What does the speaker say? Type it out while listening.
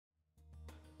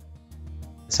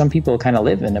Some people kind of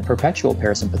live in a perpetual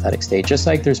parasympathetic state, just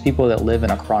like there's people that live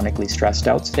in a chronically stressed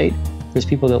out state. There's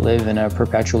people that live in a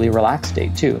perpetually relaxed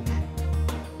state too.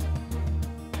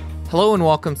 Hello and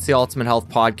welcome to the Ultimate Health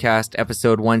Podcast,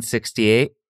 episode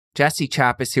 168. Jesse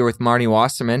Chappus here with Marni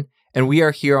Wasserman, and we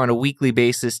are here on a weekly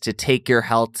basis to take your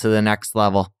health to the next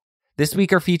level. This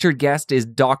week, our featured guest is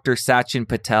Dr. Sachin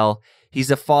Patel. He's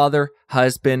a father,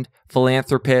 husband,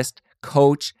 philanthropist,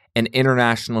 coach, and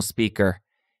international speaker.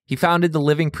 He founded the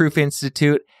Living Proof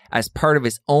Institute as part of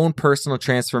his own personal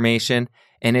transformation,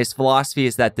 and his philosophy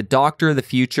is that the doctor of the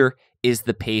future is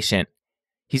the patient.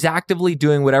 He's actively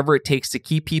doing whatever it takes to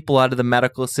keep people out of the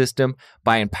medical system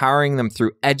by empowering them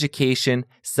through education,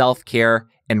 self-care,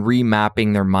 and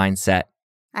remapping their mindset.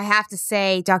 I have to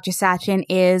say, Dr. Sachin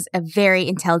is a very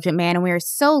intelligent man, and we are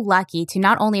so lucky to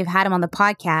not only have had him on the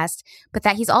podcast, but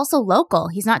that he's also local.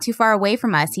 He's not too far away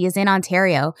from us. He is in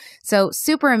Ontario. So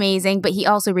super amazing, but he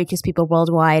also reaches people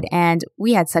worldwide. And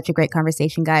we had such a great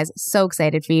conversation, guys. So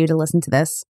excited for you to listen to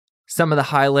this. Some of the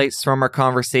highlights from our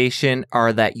conversation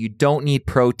are that you don't need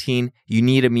protein, you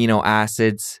need amino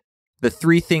acids. The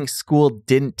 3 things school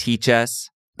didn't teach us.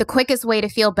 The quickest way to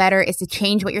feel better is to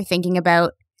change what you're thinking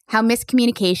about. How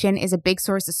miscommunication is a big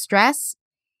source of stress.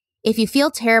 If you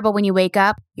feel terrible when you wake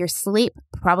up, your sleep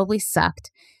probably sucked.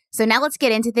 So now let's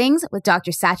get into things with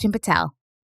Dr. Sachin Patel.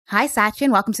 Hi, Sachin.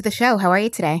 Welcome to the show. How are you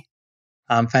today?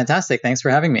 Fantastic. Thanks for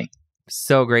having me.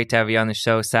 So great to have you on the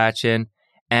show, Sachin.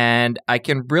 And I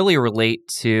can really relate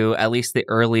to at least the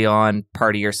early on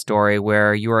part of your story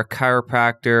where you were a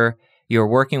chiropractor, you were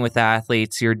working with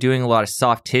athletes, you're doing a lot of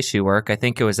soft tissue work. I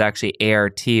think it was actually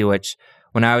ART, which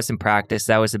when I was in practice,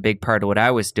 that was a big part of what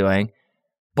I was doing.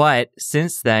 But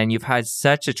since then, you've had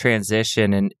such a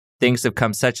transition and things have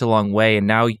come such a long way. And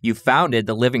now you founded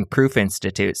the Living Proof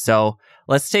Institute. So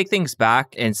let's take things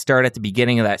back and start at the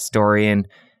beginning of that story and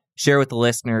share with the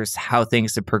listeners how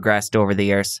things have progressed over the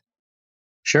years.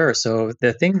 Sure. So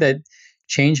the thing that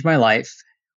changed my life,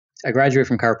 I graduated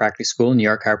from chiropractic school, New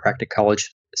York Chiropractic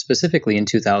College, specifically in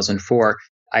 2004.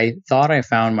 I thought I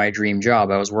found my dream job.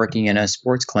 I was working in a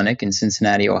sports clinic in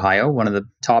Cincinnati, Ohio, one of the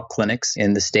top clinics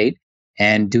in the state,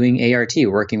 and doing ART,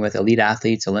 working with elite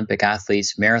athletes, Olympic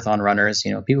athletes, marathon runners.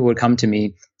 People would come to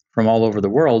me from all over the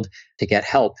world to get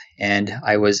help. And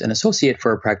I was an associate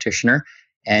for a practitioner,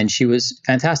 and she was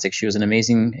fantastic. She was an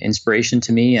amazing inspiration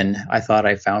to me, and I thought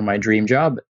I found my dream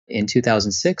job. In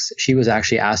 2006, she was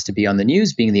actually asked to be on the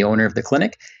news, being the owner of the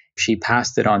clinic. She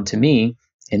passed it on to me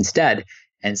instead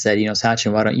and said,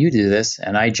 Sachin, why don't you do this?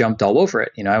 And I jumped all over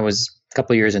it. I was a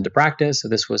couple of years into practice, so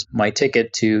this was my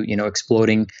ticket to,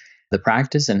 exploding the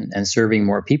practice and serving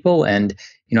more people and,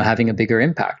 having a bigger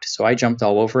impact. So I jumped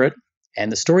all over it.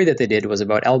 And the story that they did was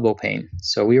about elbow pain.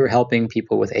 So we were helping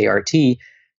people with ART,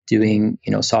 doing,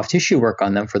 soft tissue work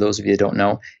on them, for those of you that don't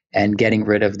know, and getting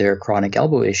rid of their chronic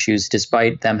elbow issues,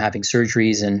 despite them having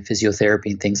surgeries and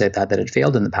physiotherapy and things like that had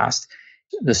failed in the past.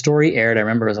 The story aired, I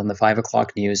remember it was on the 5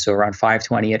 o'clock news, so around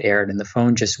 5:20 it aired, and the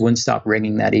phone just wouldn't stop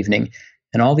ringing that evening.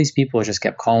 And all these people just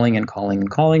kept calling and calling and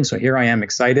calling. So here I am,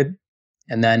 excited.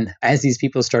 And then as these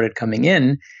people started coming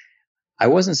in, I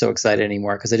wasn't so excited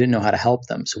anymore because I didn't know how to help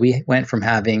them. So we went from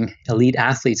having elite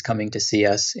athletes coming to see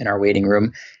us in our waiting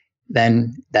room,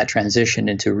 then that transitioned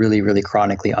into really, really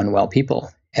chronically unwell people,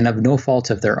 and of no fault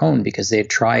of their own, because they had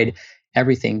tried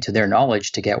everything to their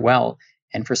knowledge to get well.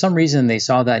 And for some reason, they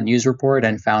saw that news report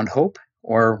and found hope.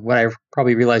 Or what I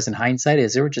probably realized in hindsight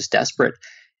is they were just desperate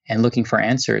and looking for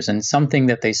answers. And something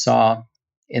that they saw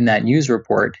in that news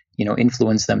report,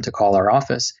 influenced them to call our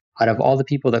office. Out of all the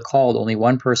people that called, only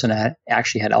one person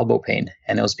actually had elbow pain.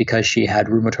 And it was because she had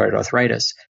rheumatoid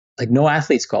arthritis. Like, no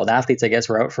athletes called. Athletes, I guess,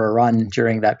 were out for a run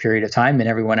during that period of time. And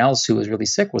everyone else who was really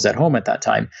sick was at home at that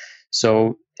time.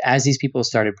 So as these people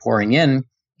started pouring in,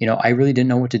 I really didn't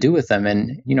know what to do with them.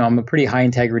 And, I'm a pretty high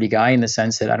integrity guy in the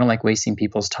sense that I don't like wasting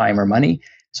people's time or money.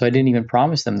 So I didn't even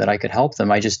promise them that I could help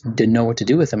them. I just didn't know what to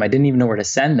do with them. I didn't even know where to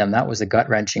send them. That was the gut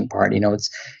wrenching part. You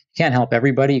can't help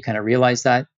everybody. You kind of realize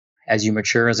that as you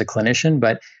mature as a clinician.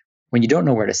 But when you don't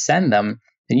know where to send them,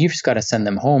 then you've just got to send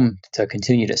them home to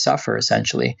continue to suffer,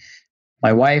 essentially.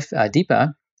 My wife,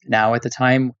 Deepa, now at the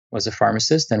time was a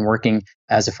pharmacist and working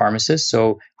as a pharmacist.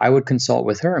 So I would consult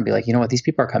with her and be like, these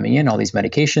people are coming in, all these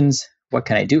medications, what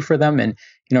can I do for them? And,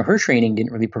 her training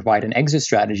didn't really provide an exit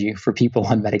strategy for people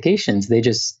on medications. They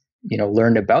just,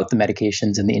 learned about the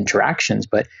medications and the interactions,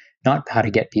 but not how to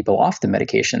get people off the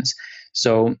medications.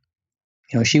 So,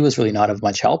 she was really not of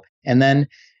much help. And then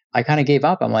I kind of gave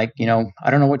up. I'm like, I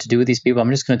don't know what to do with these people.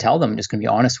 I'm just going to tell them. I'm just going to be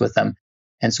honest with them.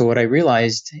 And so what I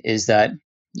realized is that,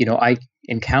 I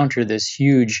encountered this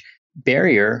huge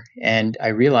barrier. And I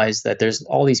realized that there's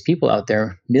all these people out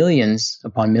there, millions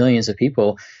upon millions of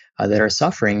people that are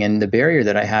suffering. And the barrier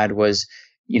that I had was,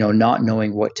 not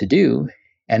knowing what to do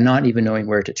and not even knowing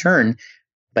where to turn.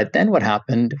 But then what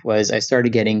happened was I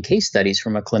started getting case studies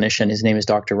from a clinician. His name is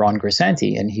Dr. Ron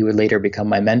Grisanti, and he would later become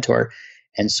my mentor.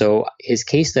 And so his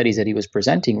case studies that he was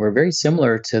presenting were very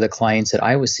similar to the clients that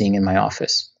I was seeing in my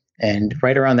office. And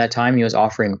right around that time, he was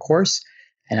offering a course,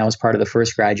 and I was part of the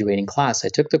first graduating class. I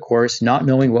took the course not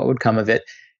knowing what would come of it.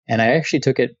 And I actually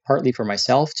took it partly for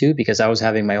myself too, because I was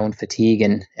having my own fatigue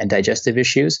and digestive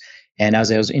issues. And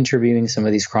as I was interviewing some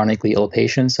of these chronically ill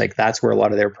patients, like that's where a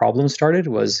lot of their problems started,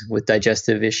 was with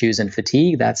digestive issues and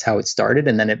fatigue. That's how it started.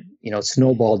 And then it,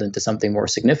 snowballed into something more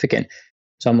significant.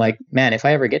 So I'm like, man, if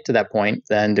I ever get to that point,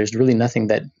 then there's really nothing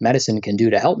that medicine can do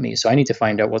to help me. So I need to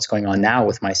find out what's going on now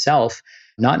with myself,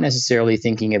 not necessarily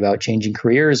thinking about changing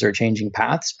careers or changing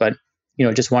paths, but,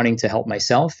 just wanting to help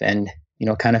myself and,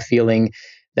 kind of feeling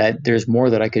that there's more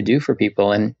that I could do for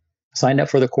people. And signed up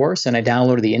for the course, and I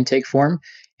downloaded the intake form,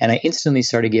 and I instantly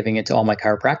started giving it to all my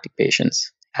chiropractic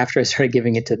patients. After I started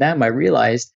giving it to them, I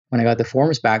realized when I got the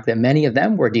forms back that many of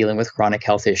them were dealing with chronic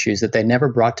health issues that they never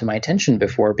brought to my attention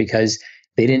before, because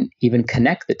they didn't even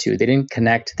connect the two. They didn't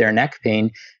connect their neck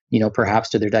pain, perhaps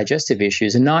to their digestive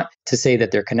issues. And not to say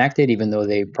that they're connected, even though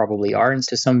they probably are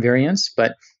to some variants,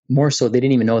 but more so they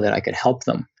didn't even know that I could help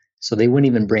them. So they wouldn't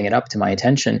even bring it up to my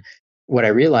attention. What I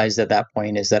realized at that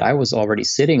point is that I was already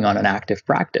sitting on an active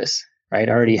practice, right?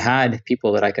 I already had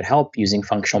people that I could help using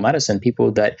functional medicine,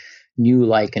 people that knew,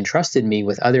 like, and trusted me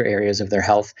with other areas of their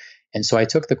health. And so I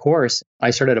took the course.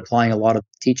 I started applying a lot of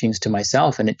teachings to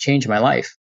myself, and it changed my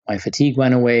life. My fatigue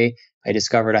went away. I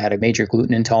discovered I had a major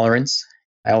gluten intolerance.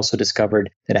 I also discovered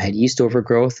that I had yeast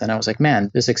overgrowth. And I was like,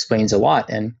 man, this explains a lot.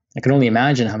 And I can only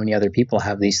imagine how many other people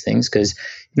have these things because,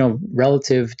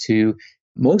 relative to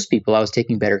most people, I was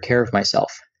taking better care of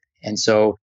myself. And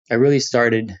so I really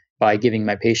started by giving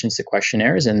my patients the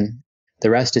questionnaires, and the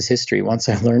rest is history. Once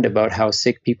I learned about how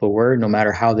sick people were, no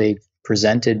matter how they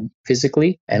presented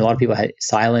physically, and a lot of people had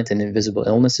silent and invisible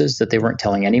illnesses that they weren't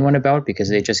telling anyone about because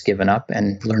they'd just given up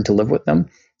and learned to live with them.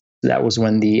 That was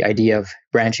when the idea of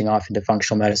branching off into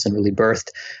functional medicine really birthed.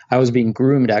 I was being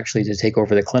groomed actually to take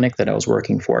over the clinic that I was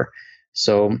working for.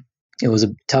 So it was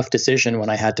a tough decision when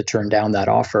I had to turn down that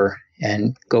offer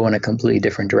and go in a completely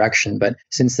different direction. But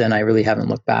since then, I really haven't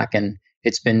looked back, and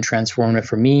it's been transformative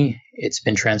for me. It's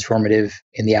been transformative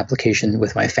in the application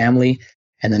with my family,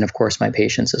 and then, of course, my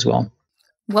patients as well.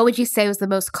 What would you say was the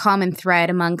most common thread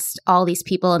amongst all these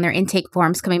people and their intake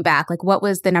forms coming back? Like, what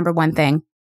was the number one thing?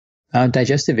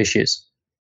 Digestive issues.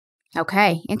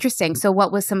 Okay, interesting. So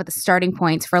what was some of the starting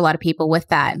points for a lot of people with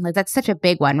that? Like, that's such a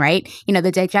big one, right?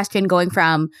 The digestion going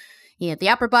from the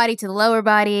upper body to the lower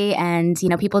body. And,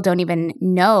 people don't even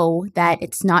know that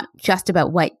it's not just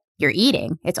about what you're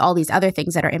eating. It's all these other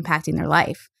things that are impacting their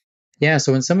life. Yeah.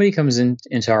 So when somebody comes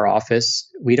into our office,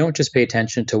 we don't just pay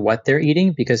attention to what they're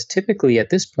eating, because typically at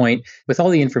this point, with all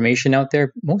the information out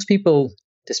there, most people,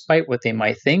 despite what they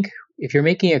might think, if you're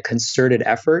making a concerted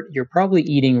effort, you're probably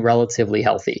eating relatively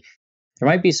healthy. There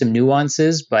might be some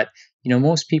nuances, but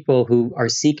most people who are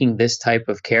seeking this type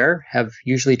of care have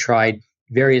usually tried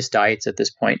various diets at this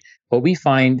point. What we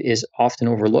find is often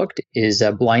overlooked is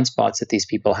blind spots that these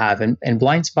people have, and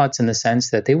blind spots in the sense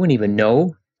that they wouldn't even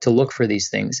know to look for these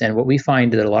things. And what we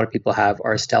find that a lot of people have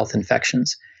are stealth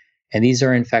infections. And these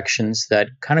are infections that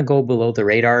kind of go below the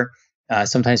radar.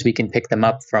 Sometimes we can pick them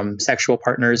up from sexual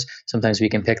partners. Sometimes we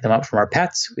can pick them up from our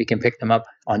pets. We can pick them up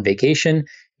on vacation.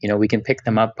 We can pick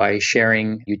them up by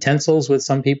sharing utensils with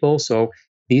some people. So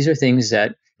these are things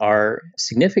that are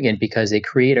significant because they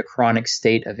create a chronic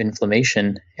state of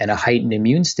inflammation and a heightened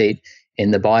immune state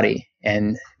in the body.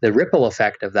 And the ripple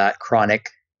effect of that chronic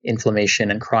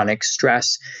inflammation and chronic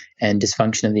stress and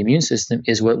dysfunction of the immune system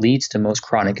is what leads to most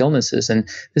chronic illnesses. And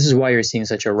this is why you're seeing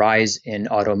such a rise in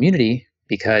autoimmunity,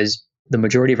 because the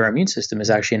majority of our immune system is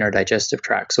actually in our digestive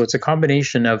tract. So it's a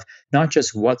combination of not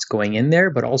just what's going in there,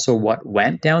 but also what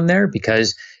went down there,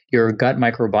 because your gut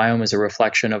microbiome is a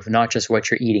reflection of not just what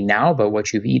you're eating now, but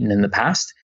what you've eaten in the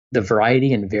past. The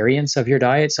variety and variance of your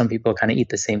diet. Some people kind of eat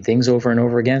the same things over and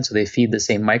over again, so they feed the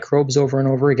same microbes over and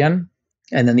over again.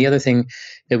 And then the other thing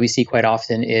that we see quite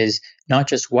often is not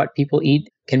just what people eat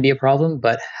can be a problem,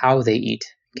 but how they eat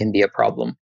can be a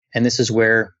problem. And this is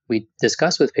where we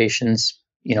discuss with patients,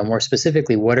 more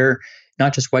specifically, what are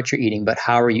not just what you're eating, but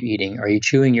how are you eating? Are you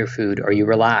chewing your food? Are you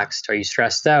relaxed? Are you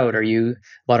stressed out? A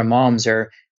lot of moms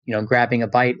are, grabbing a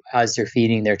bite as they're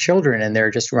feeding their children, and they're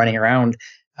just running around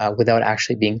without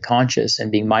actually being conscious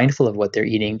and being mindful of what they're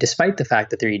eating, despite the fact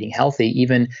that they're eating healthy.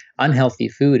 Even unhealthy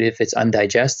food, if it's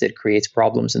undigested, creates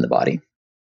problems in the body.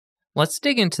 Let's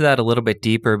dig into that a little bit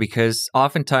deeper, because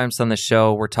oftentimes on the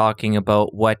show, we're talking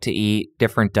about what to eat,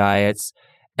 different diets.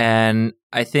 And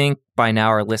I think by now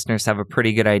our listeners have a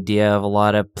pretty good idea of a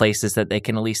lot of places that they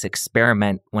can at least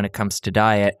experiment when it comes to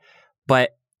diet. But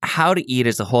how to eat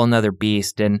is a whole nother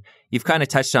beast. And you've kind of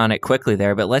touched on it quickly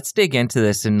there, but let's dig into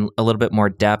this in a little bit more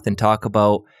depth and talk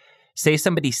about, say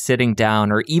somebody's sitting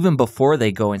down, or even before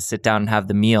they go and sit down and have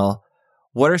the meal,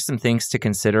 what are some things to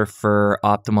consider for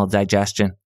optimal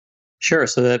digestion? Sure.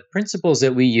 So the principles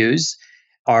that we use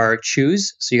are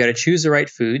choose. So you got to choose the right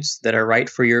foods that are right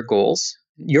for your goals,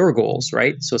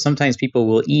 right? So sometimes people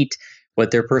will eat what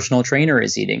their personal trainer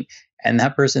is eating, and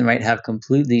that person might have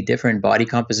completely different body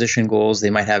composition goals. They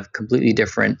might have completely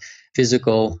different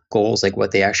physical goals, like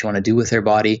what they actually want to do with their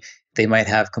body. They might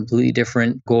have completely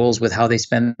different goals with how they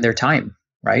spend their time,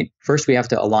 right? First, we have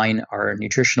to align our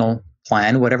nutritional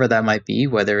plan, whatever that might be,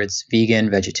 whether it's vegan,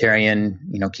 vegetarian,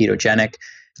 ketogenic,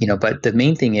 but the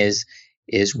main thing is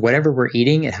whatever we're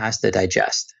eating, it has to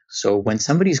digest. So when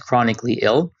somebody's chronically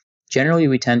ill, generally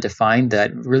we tend to find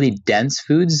that really dense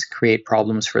foods create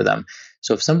problems for them.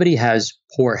 So if somebody has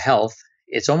poor health,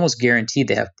 it's almost guaranteed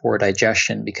they have poor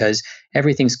digestion, because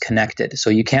everything's connected. So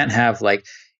you can't have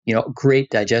great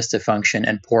digestive function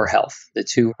and poor health. The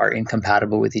two are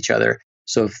incompatible with each other.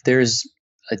 So if there's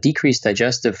a decreased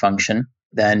digestive function,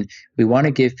 then we want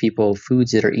to give people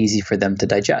foods that are easy for them to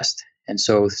digest. And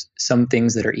so some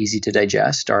things that are easy to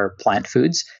digest are plant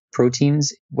foods.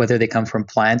 Proteins, whether they come from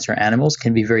plants or animals,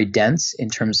 can be very dense in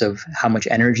terms of how much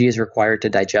energy is required to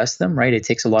digest them, right? It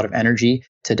takes a lot of energy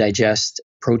to digest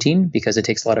protein, because it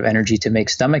takes a lot of energy to make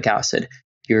stomach acid.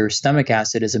 Your stomach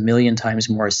acid is 1,000,000 times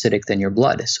more acidic than your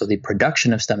blood. So the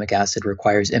production of stomach acid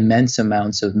requires immense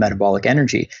amounts of metabolic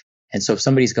energy. And so if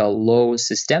somebody's got low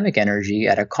systemic energy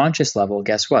at a conscious level,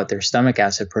 guess what? Their stomach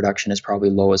acid production is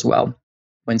probably low as well.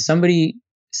 When somebody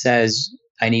says,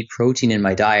 I need protein in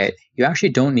my diet, you actually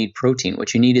don't need protein.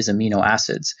 What you need is amino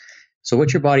acids. So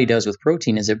what your body does with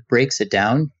protein is it breaks it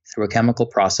down through a chemical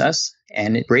process,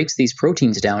 and it breaks these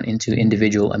proteins down into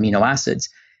individual amino acids.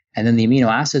 And then the amino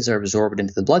acids are absorbed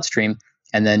into the bloodstream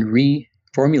and then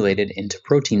reformulated into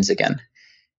proteins again.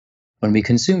 When we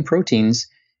consume proteins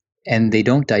and they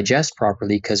don't digest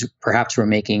properly because perhaps we're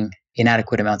making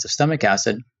inadequate amounts of stomach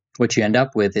acid, what you end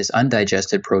up with is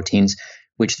undigested proteins,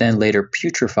 which then later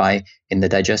putrefy in the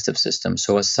digestive system.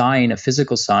 So a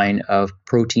physical sign of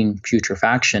protein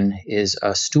putrefaction is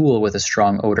a stool with a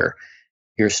strong odor.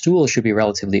 Your stool should be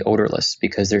relatively odorless,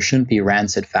 because there shouldn't be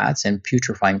rancid fats and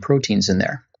putrefying proteins in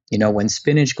there. When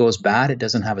spinach goes bad, it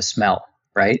doesn't have a smell,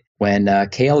 right? When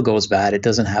kale goes bad, it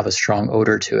doesn't have a strong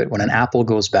odor to it. When an apple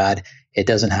goes bad, it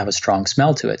doesn't have a strong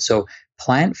smell to it. So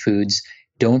plant foods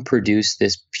don't produce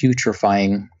this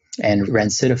putrefying and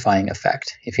rancidifying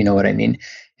effect, if you know what I mean.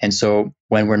 And so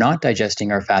when we're not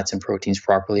digesting our fats and proteins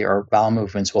properly, our bowel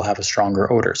movements will have a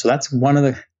stronger odor. So that's one of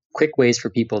the quick ways for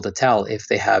people to tell if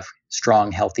they have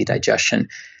strong, healthy digestion.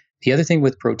 The other thing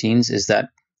with proteins is that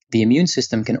the immune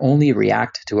system can only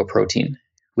react to a protein,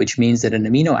 which means that an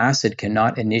amino acid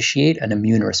cannot initiate an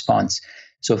immune response.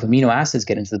 So if amino acids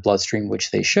get into the bloodstream,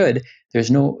 which they should, there's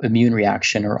no immune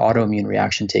reaction or autoimmune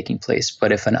reaction taking place.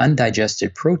 But if an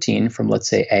undigested protein from, let's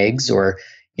say, eggs or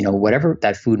whatever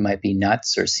that food might be,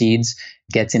 nuts or seeds,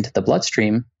 gets into the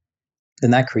bloodstream,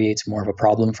 then that creates more of a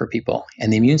problem for people.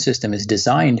 And the immune system is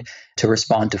designed to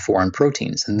respond to foreign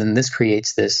proteins. And then this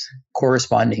creates this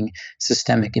corresponding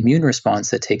systemic immune response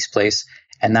that takes place.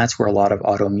 And that's where a lot of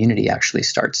autoimmunity actually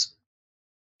starts.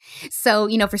 So,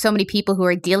 for so many people who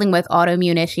are dealing with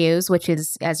autoimmune issues, which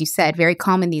is, as you said, very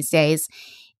common these days,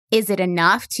 is it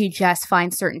enough to just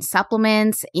find certain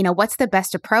supplements? What's the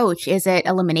best approach? Is it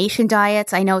elimination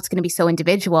diets? I know it's going to be so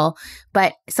individual,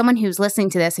 but someone who's listening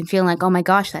to this and feeling like, oh my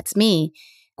gosh, that's me.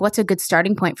 What's a good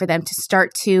starting point for them to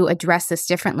start to address this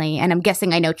differently? And I'm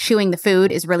guessing, I know chewing the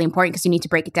food is really important because you need to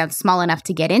break it down small enough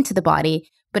to get into the body.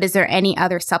 But is there any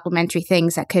other supplementary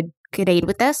things that could aid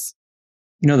with this?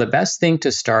 The best thing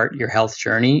to start your health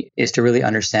journey is to really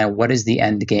understand what is the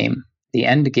end game. The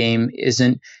end game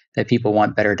isn't that people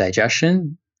want better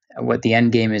digestion. What the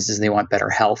end game is they want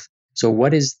better health. So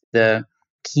what is the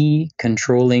key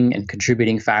controlling and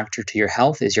contributing factor to your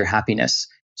health is your happiness.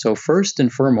 So first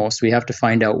and foremost, we have to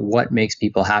find out what makes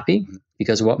people happy,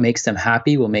 because what makes them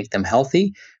happy will make them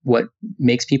healthy. What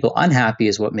makes people unhappy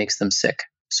is what makes them sick.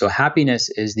 So happiness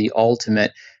is the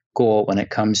ultimate goal when it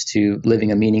comes to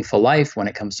living a meaningful life, when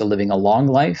it comes to living a long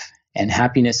life. And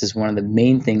happiness is one of the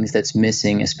main things that's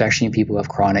missing, especially in people who have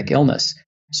chronic illness.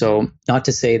 So not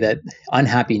to say that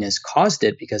unhappiness caused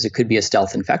it, because it could be a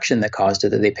stealth infection that caused it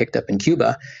that they picked up in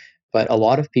Cuba. But a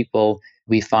lot of people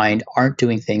we find aren't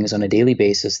doing things on a daily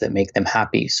basis that make them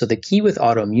happy. So the key with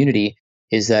autoimmunity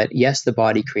is that, yes, the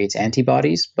body creates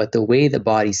antibodies, but the way the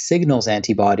body signals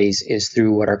antibodies is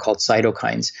through what are called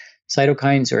cytokines.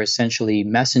 Cytokines are essentially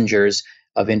messengers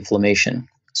of inflammation.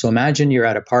 So imagine you're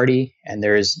at a party and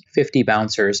there's 50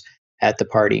 bouncers at the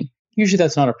party. Usually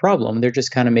that's not a problem. They're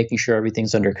just kind of making sure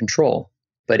everything's under control.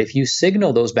 But if you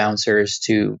signal those bouncers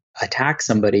to attack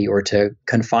somebody or to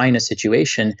confine a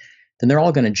situation, then they're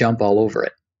all going to jump all over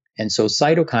it. And so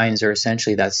cytokines are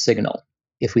essentially that signal.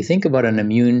 If we think about an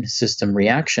immune system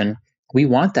reaction, we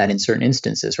want that in certain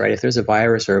instances, right? If there's a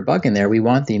virus or a bug in there, we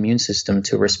want the immune system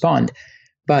to respond.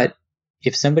 But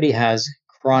if somebody has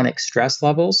chronic stress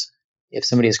levels, if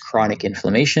somebody has chronic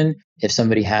inflammation, if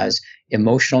somebody has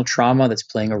emotional trauma that's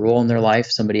playing a role in their life,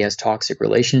 somebody has toxic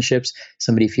relationships,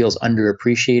 somebody feels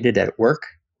underappreciated at work,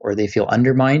 or they feel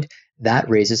undermined, that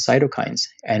raises cytokines.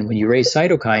 And when you raise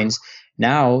cytokines,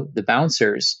 now the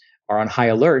bouncers are on high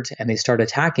alert and they start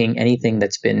attacking anything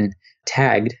that's been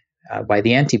tagged by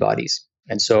the antibodies.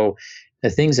 And so the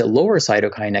things that lower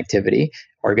cytokine activity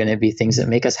are going to be things that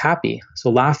make us happy. So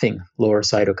laughing lowers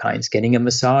cytokines, getting a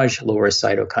massage lowers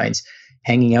cytokines,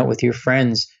 hanging out with your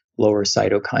friends lowers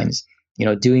cytokines,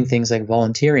 doing things like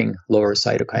volunteering lowers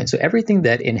cytokines. So everything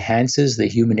that enhances the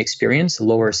human experience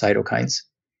lowers cytokines.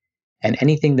 And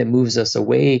anything that moves us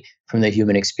away from the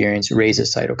human experience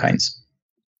raises cytokines.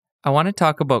 I want to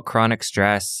talk about chronic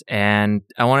stress, and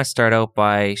I want to start out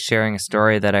by sharing a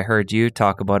story that I heard you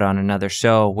talk about on another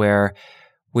show where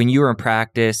when you were in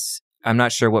practice, I'm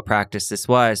not sure what practice this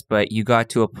was, but you got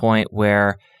to a point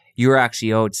where you were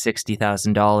actually owed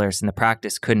 $60,000 and the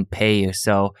practice couldn't pay you.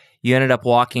 So you ended up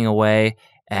walking away,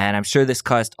 and I'm sure this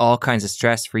caused all kinds of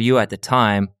stress for you at the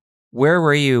time. Where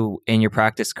were you in your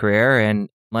practice career? And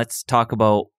let's talk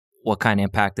about what kind of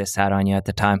impact this had on you at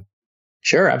the time.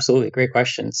 Sure, absolutely. Great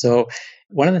question. So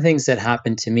one of the things that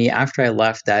happened to me after I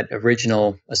left that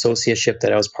original associateship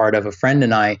that I was part of, a friend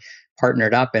and I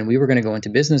partnered up and we were going to go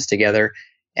into business together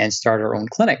and start our own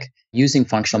clinic using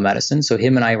functional medicine. So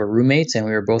him and I were roommates and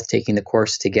we were both taking the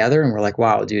course together. And we're like,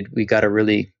 wow, dude, we got to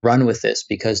really run with this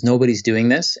because nobody's doing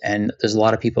this. And there's a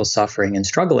lot of people suffering and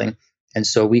struggling. And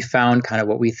so we found kind of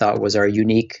what we thought was our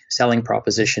unique selling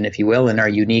proposition, if you will, and our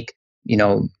unique,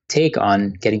 take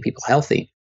on getting people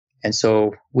healthy. And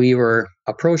so we were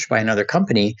approached by another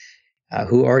company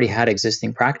who already had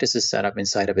existing practices set up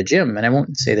inside of a gym. And I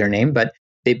won't say their name, but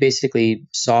they basically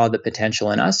saw the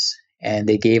potential in us and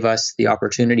they gave us the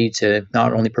opportunity to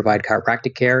not only provide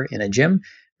chiropractic care in a gym,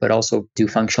 but also do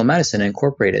functional medicine and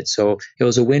incorporate it. So it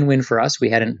was a win-win for us.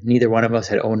 Neither one of us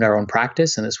had owned our own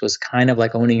practice. And this was kind of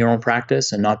like owning your own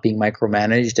practice and not being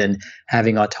micromanaged and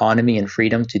having autonomy and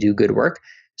freedom to do good work.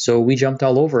 So we jumped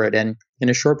all over it. And in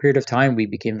a short period of time, we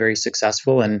became very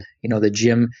successful. And, the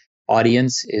gym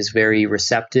audience is very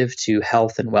receptive to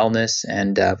health and wellness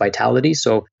and vitality.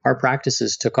 So our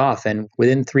practices took off. And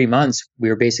within 3 months, we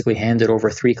were basically handed over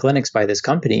 3 clinics by this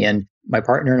company. And my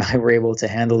partner and I were able to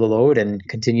handle the load and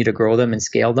continue to grow them and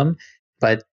scale them.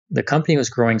 But the company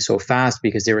was growing so fast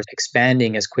because they were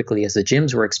expanding as quickly as the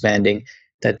gyms were expanding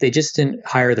that they just didn't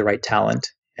hire the right talent.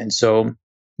 And so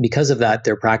because of that,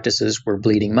 their practices were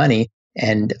bleeding money.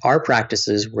 And our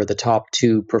practices were the top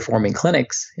 2 performing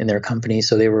clinics in their company.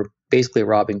 So they were basically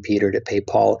robbing Peter to pay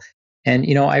Paul. And,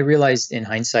 I realized in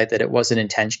hindsight that it wasn't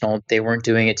intentional. They weren't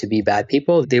doing it to be bad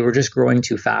people. They were just growing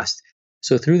too fast.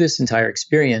 So through this entire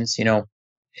experience,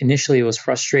 initially it was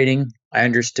frustrating. I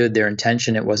understood their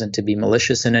intention. It wasn't to be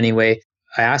malicious in any way.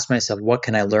 I asked myself, what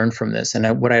can I learn from this?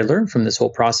 And what I learned from this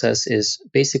whole process is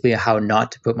basically how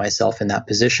not to put myself in that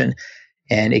position.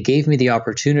 And it gave me the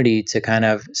opportunity to kind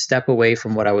of step away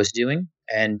from what I was doing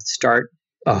and start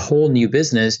a whole new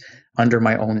business under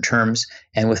my own terms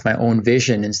and with my own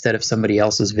vision instead of somebody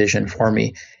else's vision for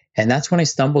me. And that's when I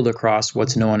stumbled across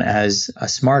what's known as a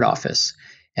smart office.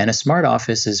 And a smart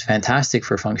office is fantastic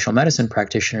for functional medicine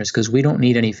practitioners because we don't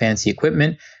need any fancy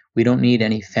equipment. We don't need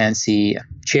any fancy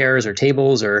chairs or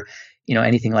tables or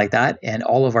anything like that. And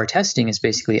all of our testing is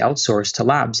basically outsourced to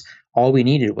labs. All we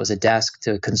needed was a desk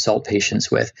to consult patients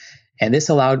with. And this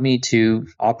allowed me to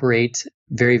operate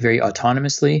very, very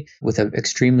autonomously with an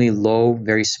extremely low,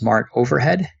 very smart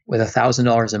overhead. With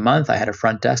 $1,000 a month, I had a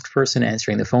front desk person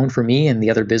answering the phone for me and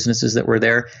the other businesses that were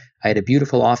there. I had a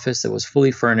beautiful office that was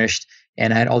fully furnished.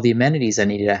 And I had all the amenities I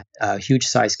needed, a huge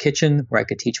size kitchen where I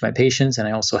could teach my patients. And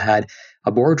I also had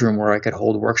a boardroom where I could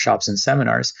hold workshops and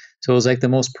seminars. So it was like the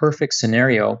most perfect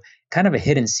scenario, kind of a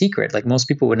hidden secret. Like most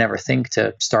people would never think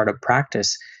to start a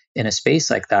practice in a space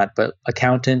like that, but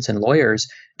accountants and lawyers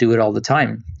do it all the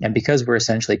time. And because we're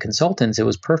essentially consultants, it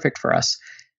was perfect for us.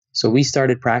 So we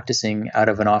started practicing out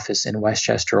of an office in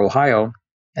Westchester, Ohio.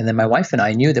 And then my wife and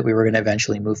I knew that we were going to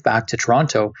eventually move back to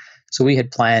Toronto. So we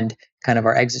had planned kind of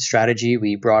our exit strategy.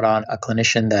 We brought on a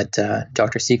clinician that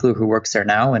Dr. Siegler, who works there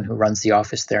now and who runs the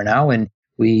office there now. And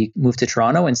we moved to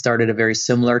Toronto and started a very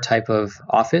similar type of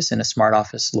office in a smart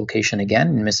office location again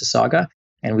in Mississauga.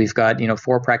 And we've got,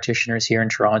 4 practitioners here in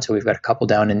Toronto. We've got a couple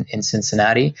down in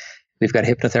Cincinnati. We've got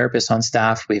hypnotherapists on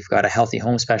staff. We've got a healthy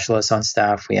home specialist on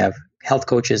staff. We have health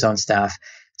coaches on staff.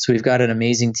 So we've got an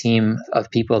amazing team of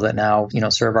people that now,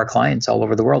 serve our clients all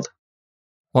over the world.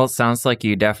 Well, it sounds like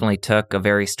you definitely took a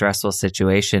very stressful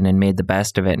situation and made the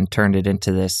best of it and turned it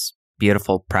into this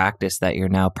beautiful practice that you're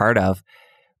now part of.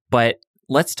 But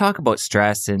let's talk about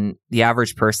stress and the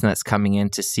average person that's coming in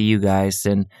to see you guys.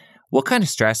 And what kind of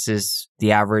stress is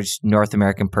the average North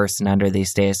American person under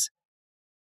these days?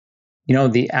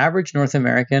 The average North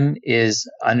American is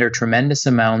under tremendous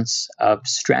amounts of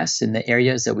stress in the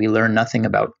areas that we learn nothing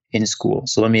about in school.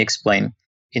 So let me explain.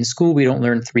 In school, we don't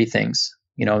learn 3 things.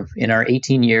 In our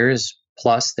 18 years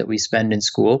plus that we spend in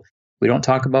school, we don't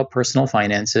talk about personal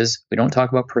finances, we don't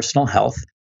talk about personal health,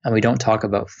 and we don't talk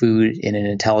about food in an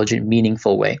intelligent,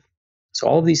 meaningful way. So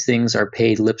all of these things are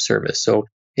paid lip service. So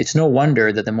it's no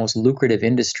wonder that the most lucrative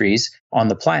industries on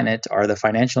the planet are the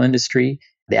financial industry,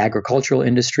 the agricultural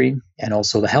industry, and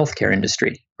also the healthcare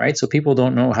industry, right? So people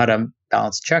don't know how to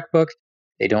balance a checkbook.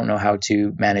 They don't know how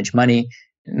to manage money.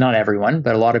 Not everyone,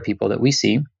 but a lot of people that we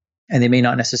see. And they may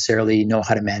not necessarily know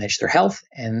how to manage their health,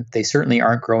 and they certainly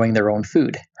aren't growing their own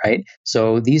food, right?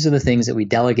 So these are the things that we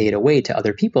delegate away to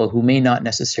other people who may not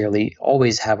necessarily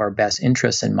always have our best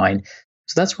interests in mind.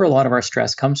 So that's where a lot of our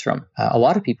stress comes from. A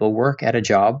lot of people work at a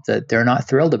job that they're not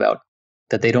thrilled about,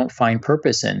 that they don't find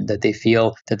purpose in, that they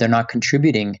feel that they're not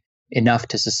contributing enough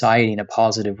to society in a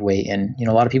positive way. And,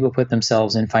 a lot of people put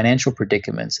themselves in financial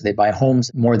predicaments. They buy homes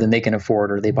more than they can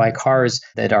afford, or they buy cars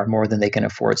that are more than they can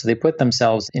afford. So they put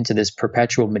themselves into this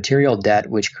perpetual material debt,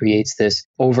 which creates this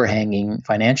overhanging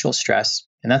financial stress.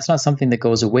 And that's not something that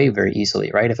goes away very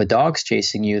easily, right? If a dog's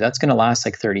chasing you, that's going to last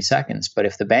like 30 seconds. But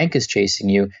if the bank is chasing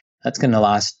you, that's going to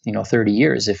last, 30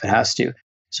 years if it has to.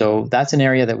 So that's an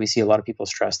area that we see a lot of people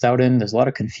stressed out in. There's a lot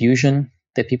of confusion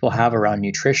that people have around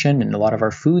nutrition, and a lot of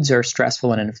our foods are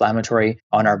stressful and inflammatory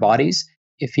on our bodies.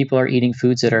 If people are eating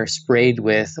foods that are sprayed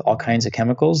with all kinds of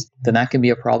chemicals, then that can be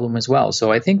a problem as well.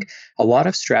 So I think a lot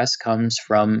of stress comes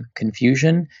from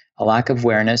confusion, a lack of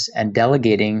awareness, and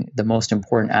delegating the most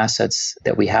important assets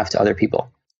that we have to other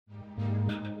people.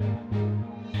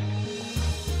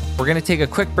 We're going to take a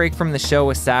quick break from the show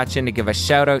with Sachin to give a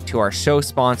shout out to our show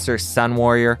sponsor, Sun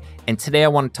Warrior. And today I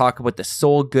want to talk about the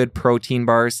Soul Good protein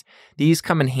bars. These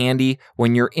come in handy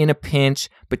when you're in a pinch,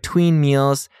 between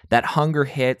meals, that hunger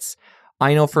hits.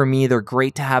 I know for me, they're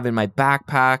great to have in my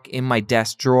backpack, in my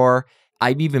desk drawer.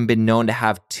 I've even been known to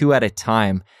have 2 at a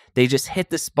time. They just hit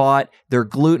the spot. They're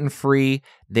gluten-free.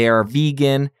 They are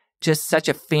vegan. Just such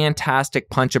a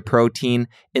fantastic punch of protein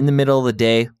in the middle of the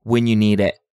day when you need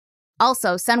it.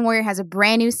 Also, Sun Warrior has a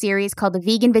brand new series called The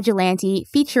Vegan Vigilante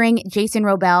featuring Jason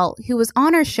Robel, who was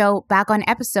on our show back on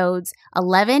episodes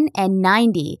 11 and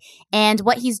 90. And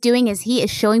what he's doing is he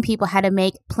is showing people how to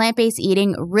make plant-based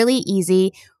eating really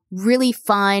easy, really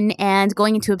fun, and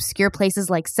going into obscure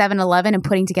places like 7-Eleven and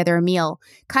putting together a meal.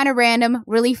 Kind of random,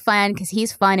 really fun because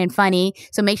he's fun and funny.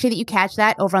 So make sure that you catch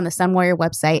that over on the Sun Warrior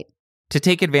website. To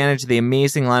take advantage of the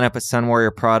amazing lineup of Sun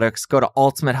Warrior products, go to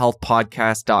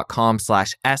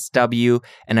ultimatehealthpodcast.com/SW.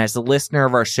 And as a listener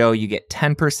of our show, you get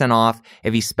 10% off.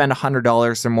 If you spend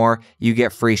 $100 or more, you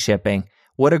get free shipping.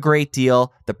 What a great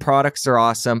deal. The products are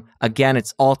awesome. Again,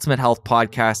 it's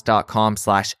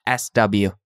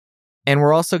ultimatehealthpodcast.com/SW. And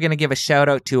we're also going to give a shout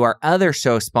out to our other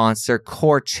show sponsor,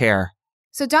 Core Chair.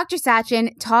 So Dr.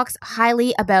 Sachin talks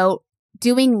highly about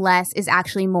doing less is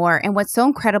actually more. And what's so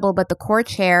incredible about the Core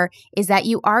Chair is that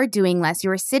you are doing less.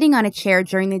 You are sitting on a chair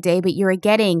during the day, but you're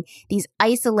getting these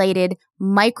isolated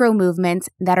micro movements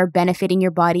that are benefiting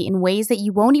your body in ways that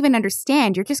you won't even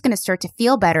understand. You're just going to start to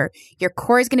feel better. Your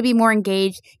core is going to be more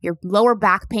engaged. Your lower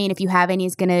back pain, if you have any,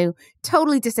 is going to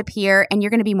totally disappear, and you're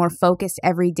going to be more focused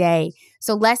every day.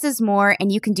 So less is more,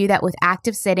 and you can do that with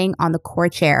active sitting on the Core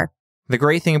Chair. The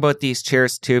great thing about these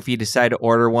chairs too, if you decide to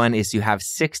order one, is you have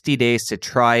 60 days to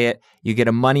try it. You get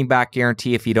a money back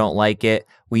guarantee if you don't like it.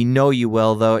 We know you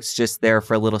will, though. It's just there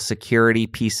for a little security,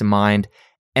 peace of mind.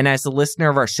 And as a listener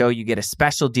of our show, you get a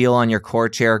special deal on your Core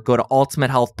Chair. Go to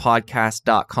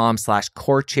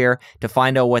ultimatehealthpodcast.com/Core Chair to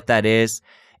find out what that is.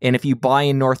 And if you buy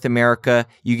in North America,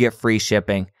 you get free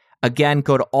shipping. Again,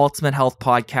 go to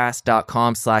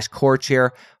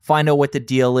ultimatehealthpodcast.com/corechair. Find out what the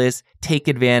deal is. Take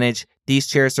advantage. These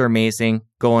chairs are amazing.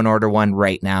 Go and order one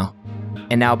right now.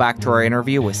 And now back to our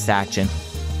interview with Sachin.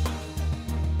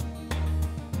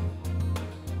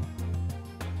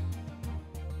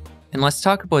 And let's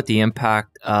talk about the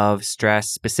impact of stress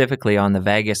specifically on the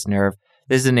vagus nerve.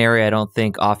 This is an area I don't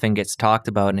think often gets talked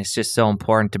about, and it's just so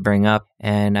important to bring up.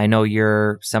 And I know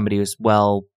you're somebody who's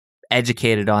well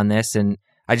educated on this, and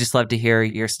I just love to hear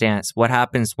your stance. What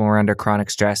happens when we're under chronic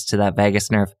stress to that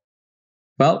vagus nerve?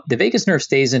 Well, the vagus nerve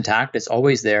stays intact. It's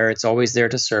always there. It's always there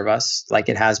to serve us like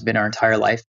it has been our entire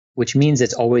life, which means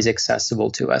it's always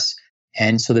accessible to us.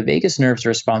 And so the vagus nerve's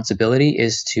responsibility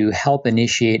is to help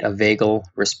initiate a vagal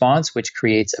response, which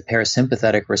creates a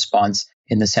parasympathetic response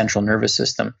in the central nervous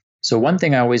system. So one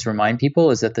thing I always remind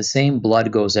people is that the same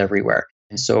blood goes everywhere.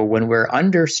 And so when we're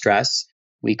under stress,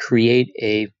 we create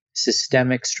a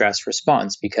systemic stress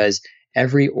response because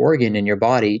every organ in your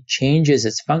body changes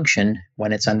its function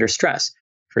when it's under stress.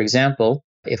 For example,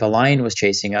 if a lion was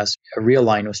chasing us, a real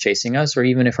lion was chasing us, or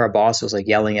even if our boss was like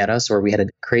yelling at us, or we had a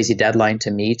crazy deadline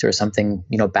to meet, or something,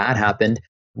 bad happened,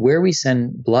 where we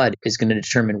send blood is going to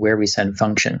determine where we send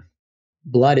function.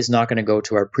 Blood is not going to go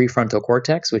to our prefrontal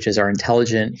cortex, which is our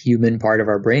intelligent human part of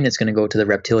our brain. It's going to go to the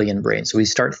reptilian brain. So we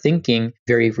start thinking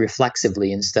very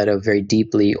reflexively instead of very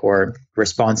deeply or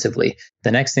responsively.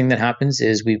 The next thing that happens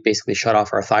is we basically shut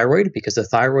off our thyroid because the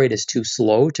thyroid is too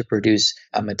slow to produce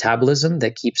a metabolism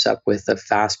that keeps up with the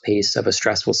fast pace of a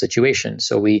stressful situation.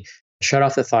 So we shut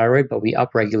off the thyroid, but we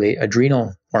upregulate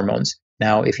adrenal hormones.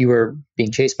 Now, if you were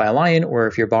being chased by a lion or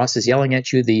if your boss is yelling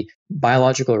at you, the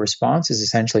biological response is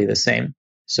essentially the same.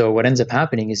 So what ends up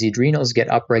happening is the adrenals get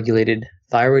upregulated,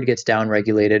 thyroid gets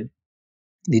downregulated.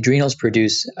 The adrenals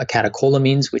produce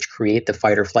catecholamines, which create the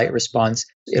fight or flight response.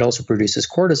 It also produces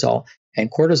cortisol.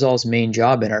 And cortisol's main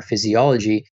job in our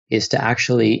physiology is to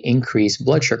actually increase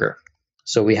blood sugar.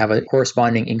 So we have a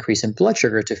corresponding increase in blood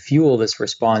sugar to fuel this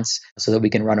response so that we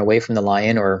can run away from the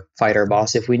lion or fight our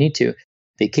boss if we need to.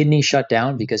 The kidneys shut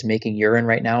down because making urine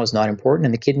right now is not important,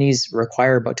 and the kidneys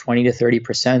require about 20 to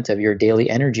 30% of your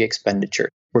daily energy expenditure.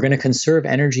 We're going to conserve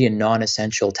energy in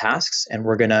non-essential tasks, and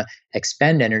we're going to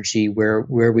expend energy where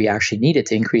we actually need it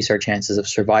to increase our chances of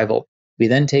survival. We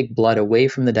then take blood away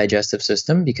from the digestive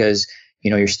system because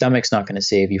your stomach's not going to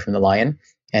save you from the lion,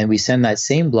 and we send that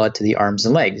same blood to the arms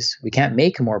and legs. We can't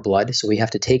make more blood, so we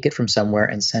have to take it from somewhere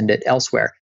and send it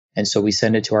elsewhere. And so we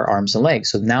send it to our arms and legs.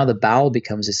 So now the bowel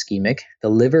becomes ischemic, the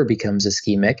liver becomes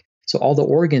ischemic. So all the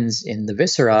organs in the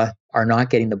viscera are not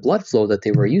getting the blood flow that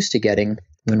they were used to getting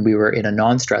when we were in a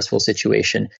non-stressful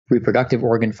situation. Reproductive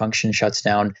organ function shuts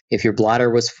down. If your bladder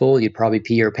was full, you'd probably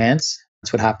pee your pants.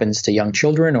 That's what happens to young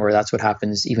children, or that's what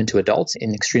happens even to adults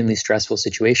in extremely stressful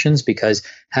situations, because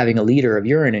having a liter of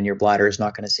urine in your bladder is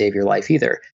not going to save your life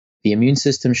either. The immune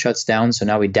system shuts down, so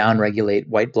now we downregulate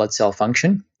white blood cell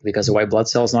function because a white blood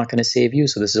cell is not going to save you.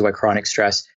 So this is why chronic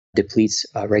stress depletes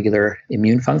regular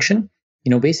immune function.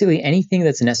 Basically anything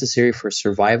that's necessary for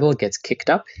survival gets kicked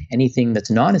up. Anything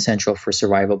that's non-essential for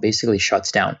survival basically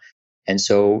shuts down. And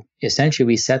so essentially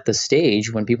we set the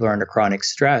stage when people are under chronic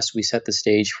stress, we set the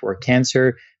stage for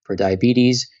cancer, for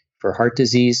diabetes, for heart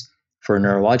disease, for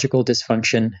neurological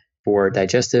dysfunction, for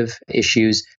digestive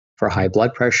issues, for high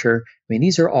blood pressure.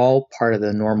 These are all part of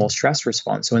the normal stress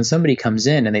response. So when somebody comes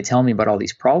in and they tell me about all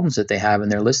these problems that they have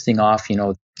and they're listing off,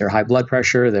 their high blood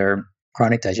pressure, their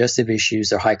chronic digestive issues,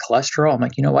 their high cholesterol, I'm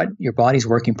like, you know what? Your body's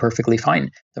working perfectly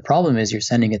fine. The problem is you're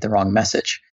sending it the wrong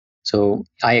message. So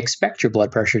I expect your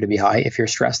blood pressure to be high if your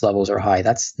stress levels are high.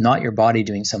 That's not your body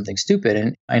doing something stupid.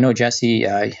 And I know, Jesse,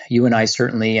 you and I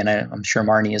certainly, and I'm sure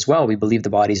Marni as well, we believe the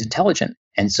body's intelligent.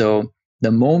 And so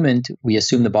the moment we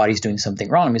assume the body's doing something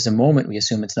wrong is the moment we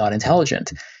assume it's not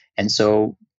intelligent. And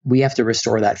so we have to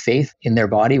restore that faith in their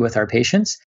body with our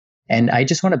patients. And I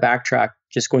just want to backtrack,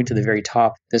 just going to the very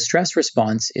top. The stress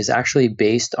response is actually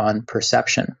based on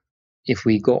perception. If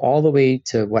we go all the way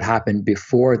to what happened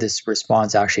before this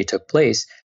response actually took place,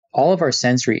 all of our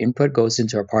sensory input goes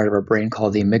into a part of our brain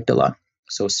called the amygdala.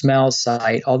 So smell,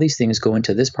 sight, all these things go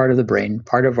into this part of the brain,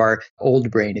 part of our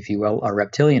old brain, if you will, our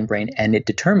reptilian brain, and it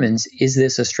determines, is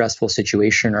this a stressful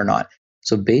situation or not?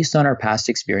 So based on our past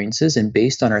experiences and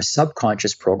based on our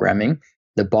subconscious programming,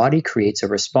 the body creates a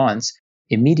response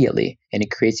immediately, and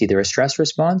it creates either a stress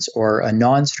response or a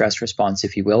non-stress response,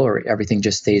 if you will, or everything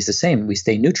just stays the same. We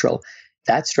stay neutral.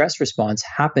 That stress response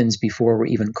happens before we're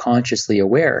even consciously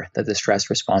aware that the stress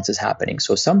response is happening.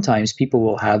 So sometimes people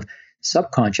will have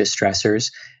subconscious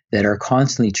stressors that are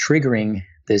constantly triggering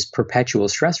this perpetual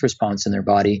stress response in their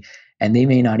body, and they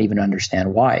may not even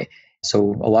understand why.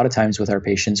 So a lot of times with our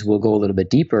patients, we'll go a little bit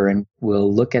deeper and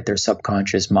we'll look at their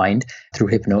subconscious mind through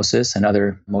hypnosis and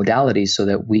other modalities so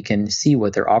that we can see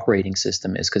what their operating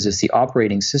system is, because it's the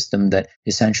operating system that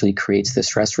essentially creates the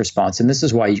stress response. And this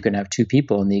is why you can have two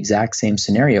people in the exact same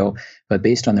scenario, but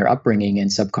based on their upbringing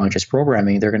and subconscious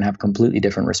programming, they're going to have completely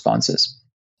different responses.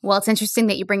 Well, it's interesting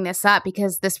that you bring this up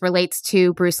because this relates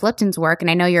to Bruce Lipton's work. And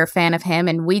I know you're a fan of him,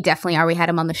 and we definitely are. We had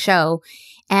him on the show.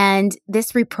 And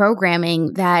this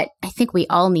reprogramming that I think we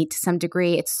all need to some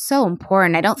degree, it's so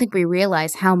important. I don't think we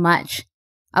realize how much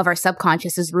of our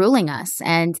subconscious is ruling us.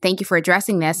 And thank you for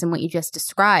addressing this and what you just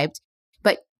described.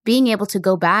 But being able to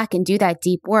go back and do that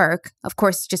deep work, of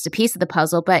course, it's just a piece of the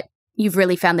puzzle, but you've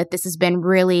really found that this has been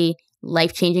really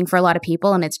life-changing for a lot of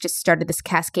people, and it's just started this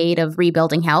cascade of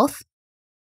rebuilding health.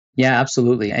 Yeah,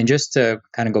 absolutely. And just to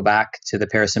kind of go back to the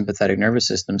parasympathetic nervous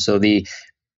system. So the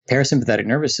parasympathetic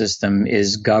nervous system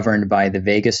is governed by the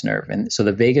vagus nerve. And so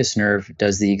the vagus nerve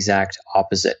does the exact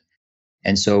opposite.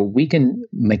 And so we can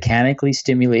mechanically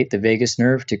stimulate the vagus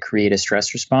nerve to create a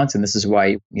stress response. And this is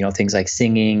why, things like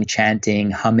singing,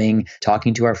 chanting, humming,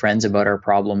 talking to our friends about our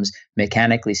problems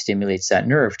mechanically stimulates that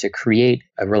nerve to create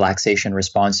a relaxation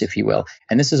response, if you will.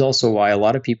 And this is also why a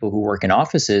lot of people who work in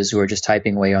offices who are just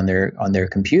typing away on their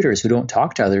computers, who don't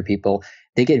talk to other people,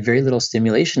 they get very little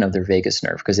stimulation of their vagus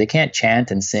nerve because they can't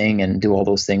chant and sing and do all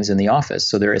those things in the office.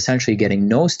 So they're essentially getting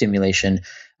no stimulation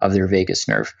of their vagus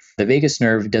nerve. The vagus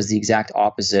nerve does the exact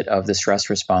opposite of the stress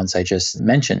response I just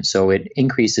mentioned. So it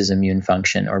increases immune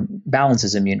function or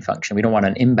balances immune function. We don't want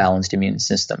an imbalanced immune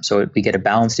system. So we get a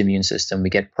balanced immune system. We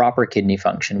get proper kidney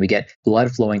function. We get blood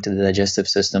flowing to the digestive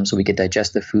system so we can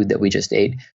digest the food that we just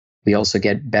ate. We also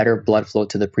get better blood flow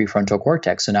to the prefrontal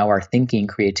cortex. So now our thinking,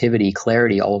 creativity,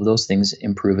 clarity, all of those things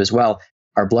improve as well.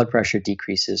 Our blood pressure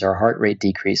decreases, our heart rate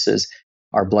decreases,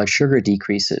 our blood sugar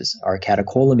decreases, our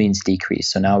catecholamines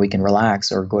decrease. So now we can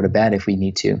relax or go to bed if we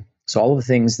need to. So all of the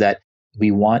things that we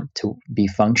want to be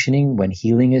functioning when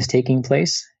healing is taking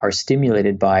place are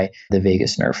stimulated by the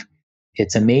vagus nerve.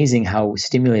 It's amazing how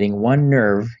stimulating one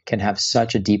nerve can have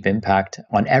such a deep impact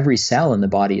on every cell in the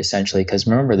body, essentially, because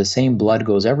remember, the same blood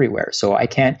goes everywhere. So I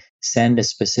can't send a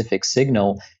specific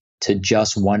signal to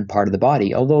just one part of the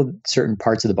body, although certain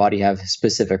parts of the body have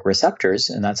specific receptors,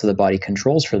 and that's how the body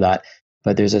controls for that.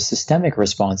 But there's a systemic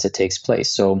response that takes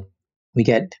place. So we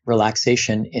get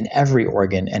relaxation in every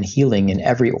organ and healing in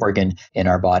every organ in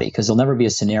our body, because there'll never be a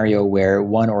scenario where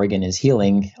one organ is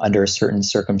healing under a certain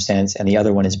circumstance and the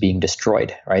other one is being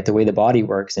destroyed, right? The way the body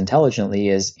works intelligently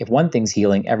is if one thing's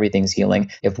healing, everything's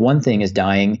healing. If one thing is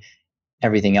dying,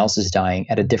 everything else is dying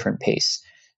at a different pace.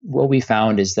 What we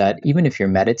found is that even if you're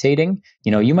meditating,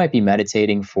 you might be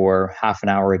meditating for half an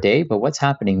hour a day, but what's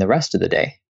happening the rest of the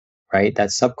day, right?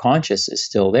 That subconscious is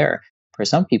still there. For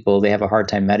some people, they have a hard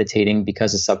time meditating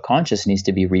because the subconscious needs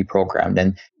to be reprogrammed.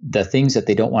 And the things that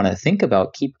they don't want to think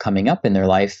about keep coming up in their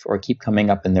life or keep coming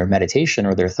up in their meditation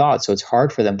or their thoughts. So it's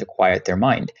hard for them to quiet their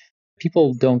mind.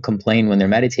 People don't complain when they're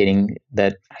meditating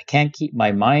that I can't keep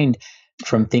my mind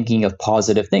from thinking of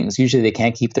positive things. Usually they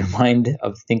can't keep their mind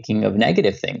of thinking of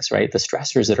negative things, right? The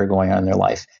stressors that are going on in their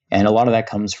life. And a lot of that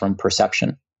comes from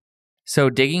perception.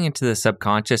 So digging into the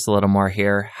subconscious a little more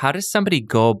here, how does somebody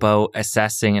go about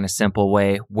assessing in a simple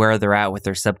way where they're at with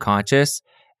their subconscious?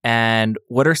 And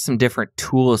what are some different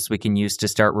tools we can use to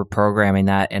start reprogramming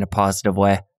that in a positive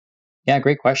way? Yeah,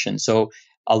 great question. So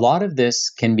a lot of this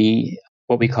can be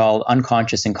what we call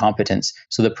unconscious incompetence.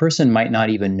 So the person might not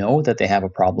even know that they have a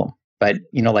problem. But,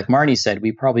 like Marni said,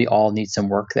 we probably all need some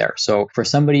work there. So for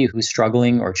somebody who's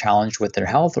struggling or challenged with their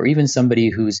health, or even somebody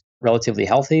who's relatively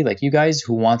healthy, like you guys,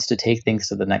 who wants to take things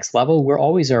to the next level, we're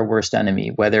always our worst enemy,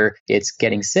 whether it's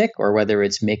getting sick or whether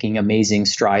it's making amazing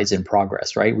strides in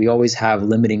progress, right? We always have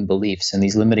limiting beliefs, and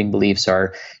these limiting beliefs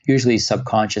are usually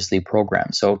subconsciously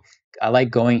programmed. So I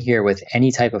like going here with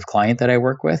any type of client that I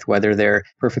work with, whether they're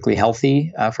perfectly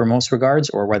healthy for most regards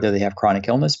or whether they have chronic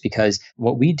illness, because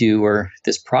what we do, or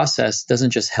this process, doesn't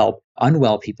just help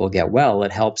unwell people get well,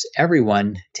 it helps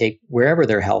everyone take wherever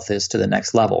their health is to the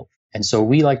next level. And so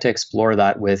we like to explore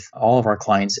that with all of our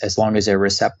clients as long as they're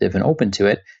receptive and open to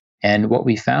it. And what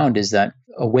we found is that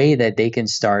a way that they can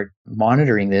start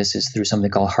monitoring this is through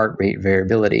something called heart rate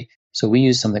variability. So we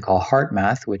use something called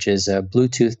HeartMath, which is a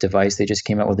Bluetooth device. They just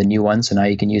came out with a new one, so now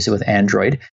you can use it with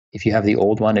Android. If you have the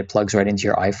old one, it plugs right into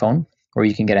your iPhone, or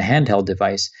you can get a handheld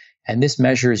device. And this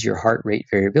measures your heart rate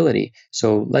variability.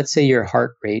 So let's say your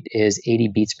heart rate is 80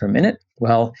 beats per minute.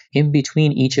 Well, in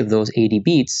between each of those 80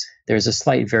 beats, there's a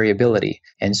slight variability.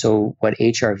 And so what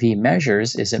HRV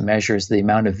measures is it measures the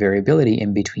amount of variability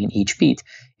in between each beat.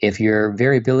 If your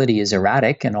variability is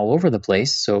erratic and all over the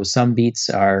place, so some beats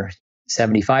are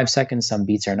 75 seconds, some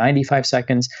beats are 95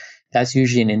 seconds. That's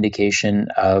usually an indication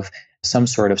of some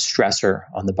sort of stressor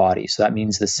on the body. So that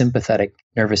means the sympathetic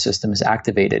nervous system is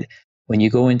activated. When you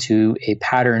go into a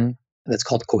pattern that's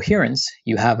called coherence,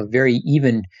 you have a very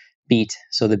even beat.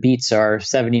 So the beats are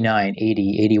 79,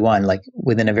 80, 81, like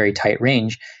within a very tight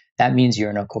range. That means you're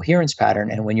in a coherence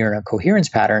pattern. And when you're in a coherence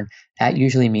pattern, that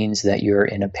usually means that you're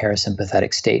in a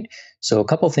parasympathetic state. So a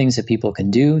couple things that people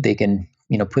can do, they can,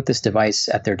 put this device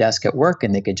at their desk at work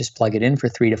and they could just plug it in for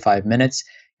 3 to 5 minutes,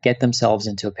 get themselves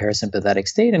into a parasympathetic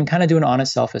state and kind of do an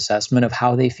honest self-assessment of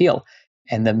how they feel.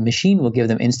 And the machine will give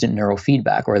them instant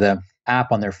neurofeedback, or the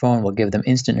app on their phone will give them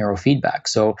instant neurofeedback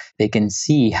so they can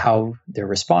see how they're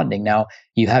responding. Now,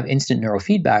 you have instant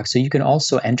neurofeedback, so you can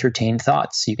also entertain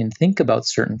thoughts. You can think about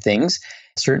certain things,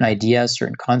 certain ideas,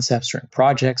 certain concepts, certain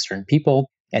projects, certain people.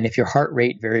 And if your heart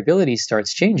rate variability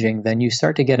starts changing, then you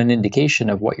start to get an indication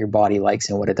of what your body likes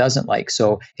and what it doesn't like.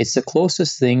 So it's the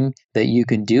closest thing that you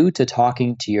can do to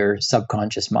talking to your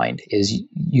subconscious mind, is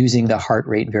using the heart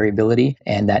rate variability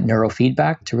and that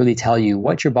neurofeedback to really tell you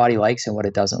what your body likes and what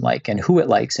it doesn't like, and who it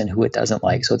likes and who it doesn't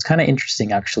like. So it's kind of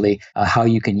interesting, actually, how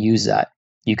you can use that.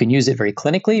 You can use it very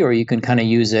clinically, or you can kind of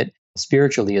use it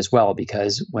spiritually as well,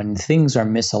 because when things are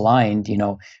misaligned,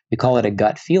 we call it a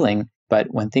gut feeling. But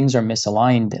when things are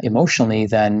misaligned emotionally,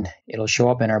 then it'll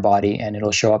show up in our body and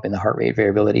it'll show up in the heart rate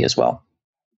variability as well.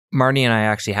 Marni and I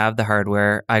actually have the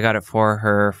hardware. I got it for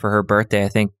her birthday, I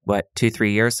think,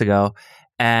 2-3 years ago.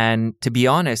 And to be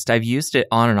honest, I've used it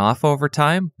on and off over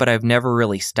time, but I've never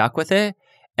really stuck with it.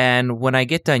 And when I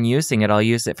get done using it, I'll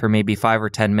use it for maybe 5 or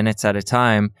 10 minutes at a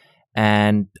time.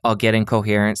 And I'll get in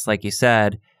coherence, like you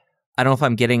said. I don't know if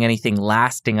I'm getting anything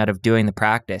lasting out of doing the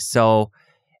practice. So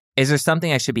is there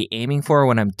something I should be aiming for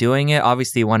when I'm doing it?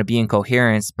 Obviously, you want to be in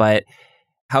coherence, but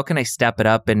how can I step it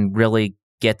up and really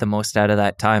get the most out of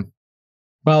that time?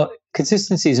 Well,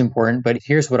 consistency is important, but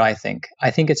here's what I think.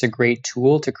 I think it's a great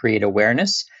tool to create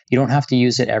awareness. You don't have to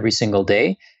use it every single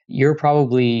day. You're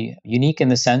probably unique in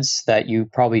the sense that you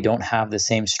probably don't have the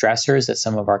same stressors that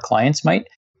some of our clients might.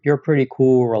 You're a pretty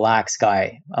cool, relaxed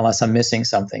guy, unless I'm missing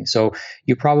something. So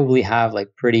you probably have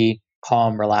pretty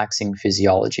calm, relaxing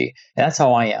physiology. And that's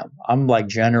how I am. I'm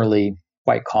generally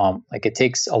quite calm. It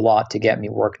takes a lot to get me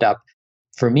worked up.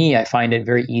 For me, I find it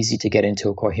very easy to get into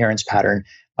a coherence pattern.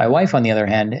 My wife, on the other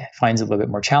hand, finds it a little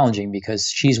bit more challenging because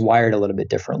she's wired a little bit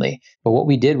differently. But what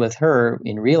we did with her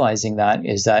in realizing that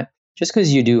is that just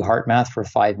because you do heart math for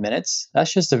 5 minutes,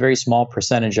 that's just a very small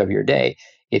percentage of your day.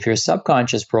 If your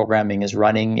subconscious programming is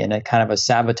running in a kind of a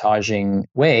sabotaging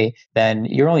way, then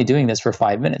you're only doing this for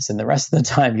 5 minutes. And the rest of the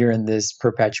time, you're in this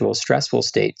perpetual stressful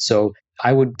state. So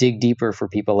I would dig deeper for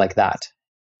people like that.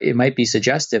 It might be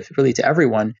suggestive really to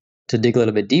everyone to dig a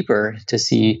little bit deeper to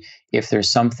see if there's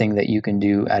something that you can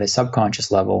do at a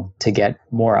subconscious level to get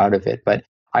more out of it. But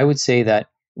I would say that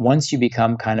once you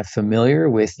become kind of familiar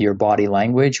with your body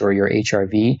language or your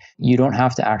HRV, you don't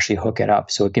have to actually hook it up.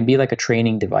 So it can be like a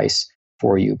training device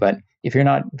for you. But if you're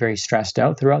not very stressed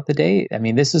out throughout the day,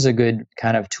 this is a good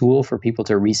kind of tool for people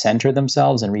to recenter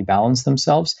themselves and rebalance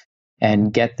themselves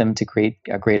and get them to create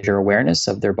a greater awareness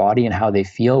of their body and how they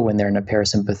feel when they're in a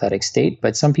parasympathetic state.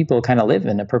 But some people kind of live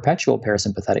in a perpetual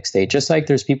parasympathetic state, just like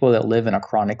there's people that live in a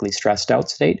chronically stressed out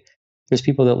state. There's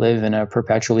people that live in a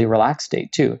perpetually relaxed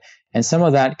state too. And some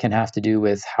of that can have to do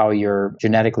with how you're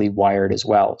genetically wired as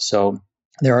well. So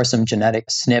there are some genetic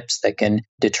SNPs that can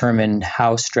determine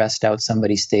how stressed out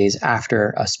somebody stays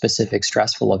after a specific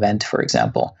stressful event, for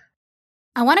example.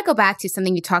 I want to go back to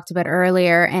something you talked about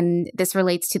earlier, and this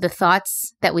relates to the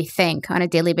thoughts that we think on a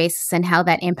daily basis and how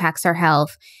that impacts our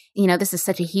health. This is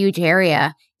such a huge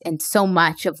area, and so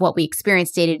much of what we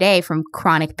experience day to day, from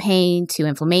chronic pain to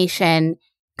inflammation,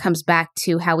 comes back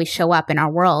to how we show up in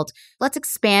our world. Let's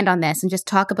expand on this and just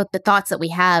talk about the thoughts that we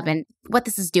have and what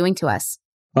this is doing to us.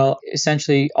 Well,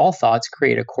 essentially, all thoughts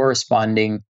create a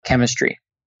corresponding chemistry.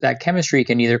 That chemistry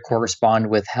can either correspond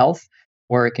with health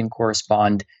or it can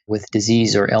correspond with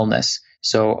disease or illness.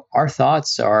 So our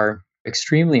thoughts are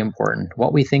extremely important.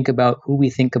 What we think about, who we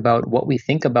think about, what we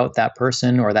think about that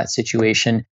person or that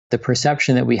situation, the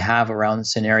perception that we have around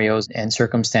scenarios and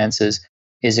circumstances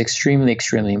is extremely,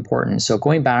 extremely important. So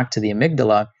going back to the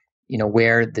amygdala,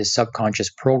 where the subconscious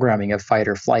programming of fight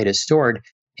or flight is stored,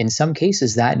 in some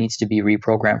cases, that needs to be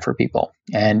reprogrammed for people.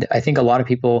 And I think a lot of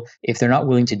people, if they're not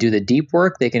willing to do the deep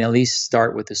work, they can at least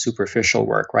start with the superficial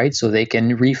work, right? So they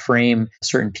can reframe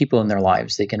certain people in their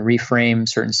lives. They can reframe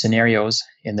certain scenarios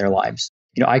in their lives.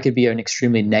 I could be an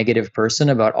extremely negative person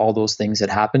about all those things that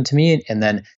happened to me. And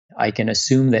then I can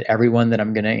assume that everyone that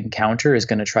I'm going to encounter is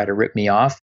going to try to rip me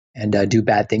off and do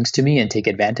bad things to me and take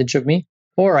advantage of me.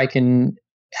 Or I can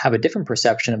have a different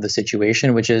perception of the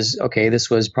situation, which is, okay, this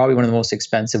was probably one of the most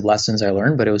expensive lessons I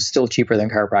learned, but it was still cheaper than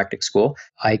chiropractic school.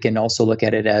 I can also look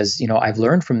at it as, I've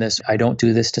learned from this. I don't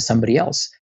do this to somebody else.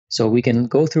 So we can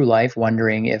go through life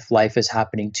wondering if life is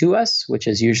happening to us, which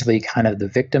is usually kind of the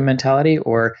victim mentality,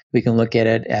 or we can look at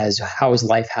it as, how is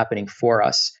life happening for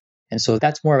us? And so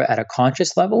that's more at a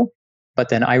conscious level. But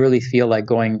then I really feel like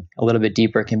going a little bit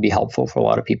deeper can be helpful for a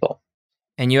lot of people.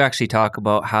 And you actually talk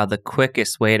about how the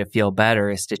quickest way to feel better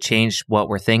is to change what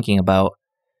we're thinking about.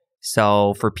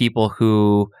 So for people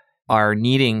who are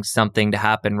needing something to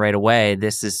happen right away,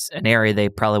 this is an area they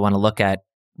probably want to look at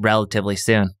relatively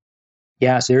soon.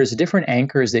 Yeah, so there's different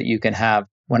anchors that you can have.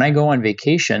 When I go on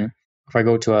vacation, if I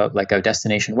go to a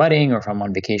destination wedding, or if I'm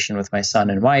on vacation with my son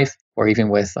and wife, or even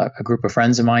with a group of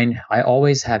friends of mine, I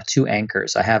always have two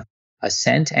anchors. I have a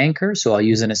scent anchor, so I'll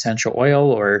use an essential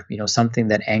oil or something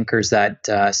that anchors that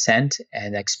scent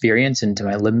and experience into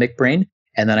my limbic brain.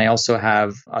 And then I also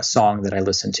have a song that I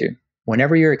listen to.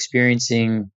 Whenever you're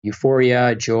experiencing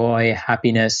euphoria, joy,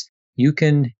 happiness, you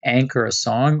can anchor a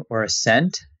song or a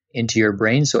scent into your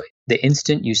brain. So the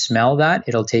instant you smell that,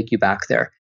 it'll take you back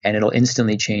there and it'll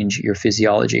instantly change your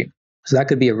physiology. So that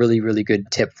could be a really, really good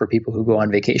tip for people who go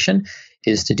on vacation,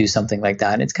 is to do something like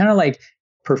that. And it's kind of like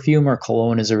perfume or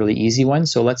cologne is a really easy one.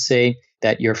 So let's say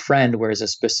that your friend wears a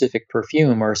specific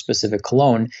perfume or a specific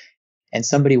cologne, and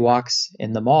somebody walks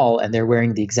in the mall and they're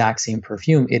wearing the exact same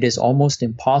perfume. It is almost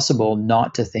impossible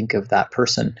not to think of that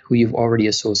person who you've already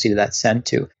associated that scent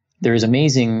to. There's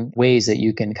amazing ways that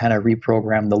you can kind of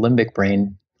reprogram the limbic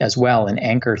brain as well and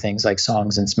anchor things like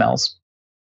songs and smells.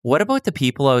 What about the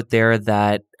people out there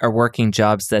that are working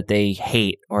jobs that they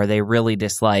hate or they really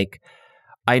dislike?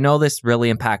 I know this really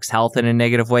impacts health in a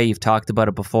negative way. You've talked about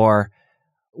it before.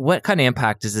 What kind of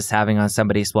impact is this having on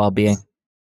somebody's well-being?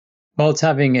 Well, it's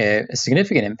having a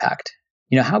significant impact.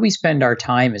 How we spend our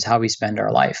time is how we spend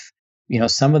our life.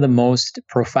 Some of the most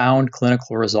profound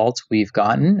clinical results we've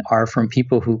gotten are from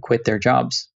people who quit their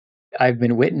jobs. I've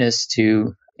been witness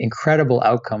to incredible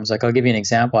outcomes. Like, I'll give you an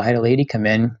example. I had a lady come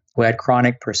in who had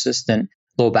chronic, persistent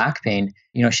low back pain.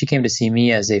 She came to see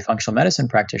me as a functional medicine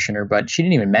practitioner, but she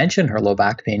didn't even mention her low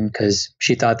back pain because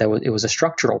she thought that it was a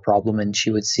structural problem, and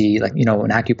she would see an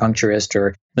acupuncturist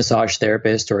or massage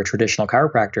therapist or a traditional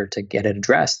chiropractor to get it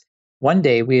addressed. One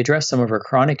day we addressed some of her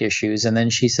chronic issues, and then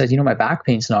she said, my back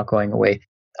pain's not going away.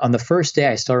 On the first day,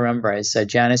 I still remember, I said,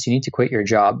 Janice, you need to quit your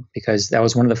job, because that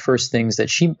was one of the first things that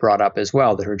she brought up as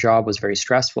well, that her job was very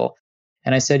stressful.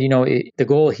 And I said, the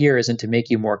goal here isn't to make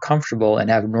you more comfortable and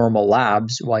have normal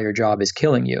labs while your job is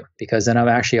killing you, because then I'm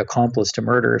actually accomplice to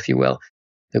murder, if you will.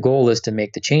 The goal is to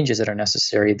make the changes that are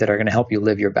necessary that are going to help you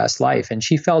live your best life. And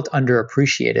she felt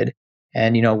underappreciated.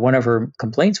 And, one of her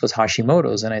complaints was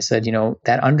Hashimoto's. And I said,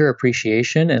 that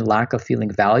underappreciation and lack of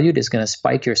feeling valued is going to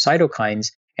spike your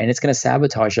cytokines, and it's going to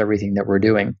sabotage everything that we're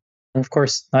doing. And of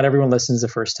course, not everyone listens the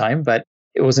first time, but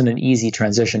it wasn't an easy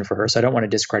transition for her. So I don't want to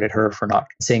discredit her for not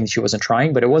saying she wasn't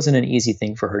trying, but it wasn't an easy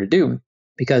thing for her to do.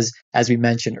 Because as we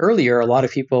mentioned earlier, a lot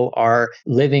of people are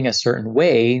living a certain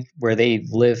way where they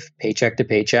live paycheck to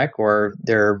paycheck, or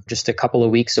they're just a couple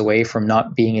of weeks away from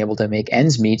not being able to make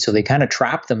ends meet. So they kind of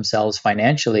trap themselves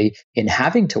financially in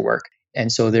having to work. And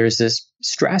so there's this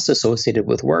stress associated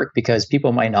with work, because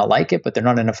people might not like it, but they're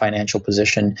not in a financial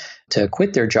position to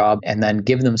quit their job and then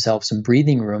give themselves some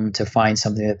breathing room to find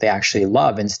something that they actually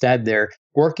love. Instead, they're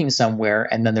working somewhere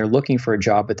and then they're looking for a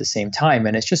job at the same time.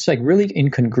 And it's just really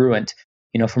incongruent.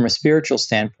 From a spiritual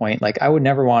standpoint, I would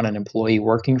never want an employee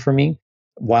working for me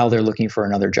while they're looking for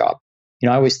another job. I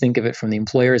always think of it from the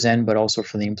employer's end, but also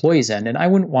from the employee's end. And I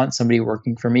wouldn't want somebody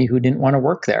working for me who didn't want to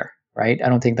work there, right? I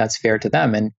don't think that's fair to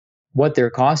them. And what they're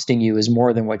costing you is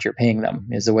more than what you're paying them,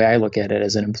 is the way I look at it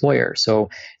as an employer. So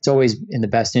it's always in the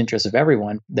best interest of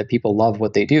everyone that people love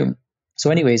what they do. So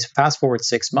anyways, fast forward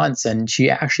 6 months, and she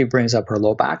actually brings up her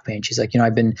low back pain. She's like,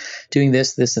 I've been doing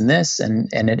this, this, and this, and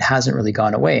it hasn't really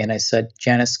gone away. And I said,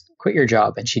 Janice, quit your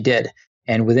job. And she did.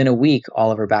 And within a week,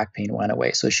 all of her back pain went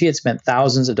away. So she had spent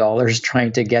thousands of dollars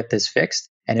trying to get this fixed.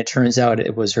 And it turns out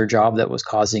it was her job that was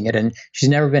causing it. And she's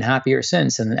never been happier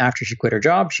since. And after she quit her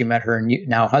job, she met her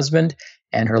now husband,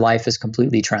 and her life is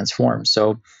completely transformed.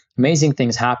 So amazing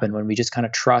things happen when we just kind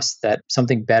of trust that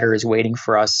something better is waiting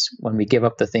for us when we give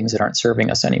up the things that aren't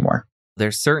serving us anymore.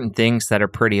 There's certain things that are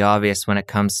pretty obvious when it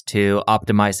comes to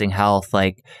optimizing health,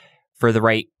 like for the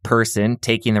right person,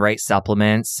 taking the right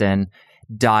supplements and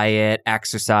diet,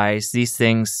 exercise, these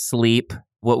things, sleep,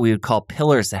 what we would call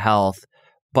pillars of health.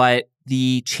 But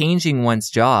the changing one's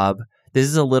job, this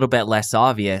is a little bit less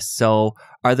obvious. So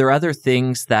are there other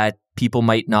things that people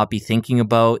might not be thinking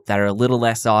about that are a little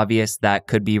less obvious that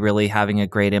could be really having a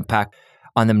great impact?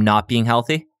 on them not being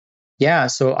healthy? Yeah,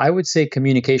 so I would say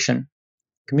communication.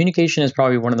 Communication is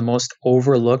probably one of the most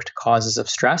overlooked causes of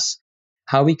stress.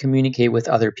 How we communicate with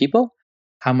other people,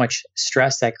 how much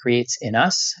stress that creates in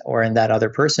us or in that other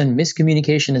person.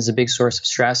 Miscommunication is a big source of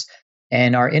stress.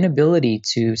 And our inability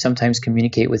to sometimes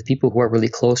communicate with people who are really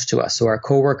close to us. So our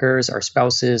coworkers, our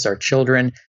spouses, our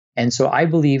children. And so I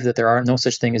believe that there are no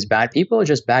such thing as bad people,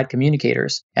 just bad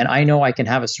communicators. And I know I can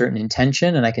have a certain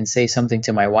intention and I can say something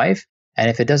to my wife. And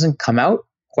if it doesn't come out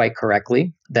quite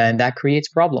correctly, then that creates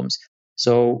problems.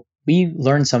 So we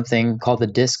learned something called the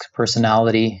DISC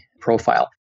personality profile.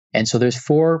 And so there's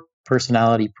 4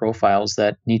 personality profiles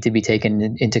that need to be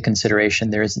taken into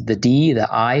consideration. There's the D,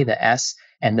 the I, the S,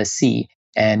 and the C.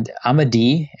 And I'm a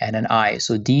D and an I.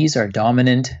 So Ds are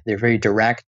dominant. They're very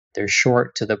direct. They're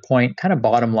short, to the point, kind of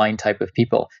bottom line type of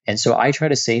people. And so I try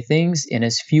to say things in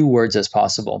as few words as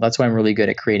possible. That's why I'm really good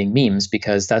at creating memes,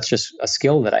 because that's just a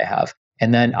skill that I have.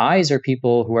 And then Is are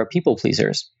people who are people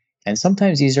pleasers. And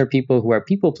sometimes these are people who are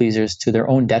people pleasers to their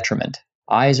own detriment.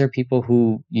 Is are people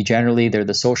who they're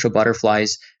the social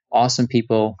butterflies, awesome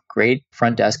people, great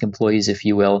front desk employees, if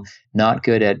you will, not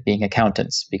good at being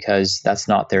accountants because that's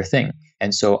not their thing.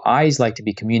 And so Is like to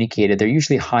be communicated. They're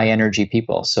usually high energy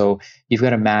people. So you've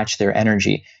got to match their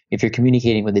energy. If you're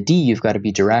communicating with a D, you've got to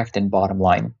be direct and bottom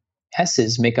line.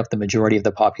 S's make up the majority of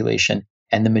the population.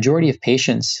 And the majority of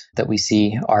patients that we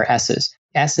see are S's.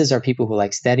 S's are people who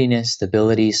like steadiness,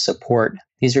 stability, support.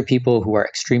 These are people who are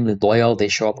extremely loyal. They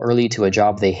show up early to a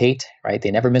job they hate, right?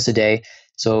 They never miss a day.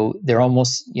 So they're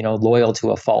almost, loyal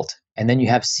to a fault. And then you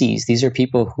have C's. These are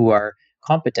people who are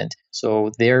competent.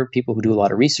 So they're people who do a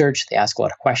lot of research. They ask a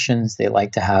lot of questions. They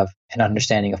like to have an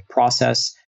understanding of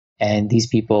process. And these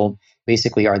people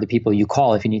basically are the people you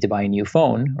call if you need to buy a new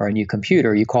phone or a new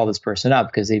computer. You call this person up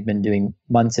because they've been doing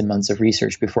months and months of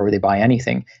research before they buy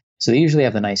anything. So they usually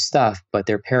have the nice stuff, but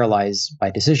they're paralyzed by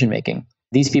decision making.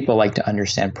 These people like to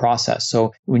understand process.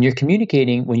 So when you're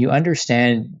communicating, when you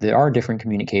understand there are different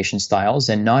communication styles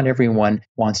and not everyone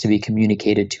wants to be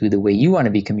communicated to the way you want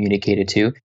to be communicated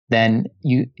to, then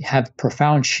you have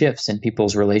profound shifts in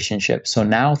people's relationships. So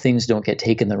now things don't get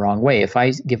taken the wrong way. If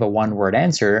I give a one-word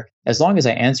answer, as long as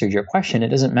I answered your question, it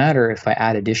doesn't matter if I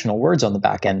add additional words on the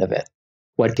back end of it.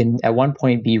 What can at one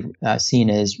point be seen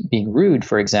as being rude,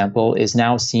 for example, is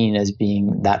now seen as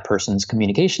being that person's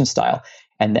communication style.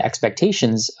 And the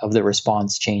expectations of the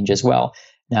response change as well.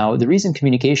 Now, the reason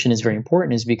communication is very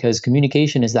important is because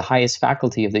communication is the highest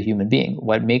faculty of the human being.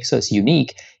 What makes us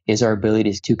unique is our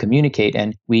ability to communicate.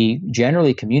 And we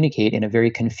generally communicate in a very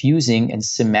confusing and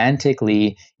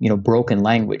semantically, broken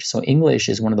language. So English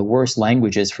is one of the worst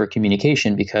languages for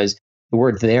communication because the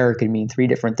word there can mean 3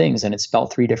 different things and it's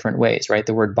spelled 3 different ways, right?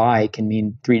 The word buy can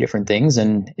mean 3 different things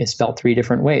and it's spelled 3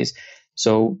 different ways.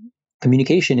 So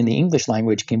communication in the English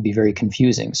language can be very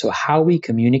confusing. So how we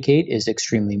communicate is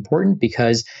extremely important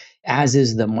because as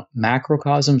is the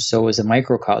macrocosm, so is a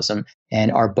microcosm.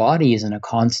 And our body is in a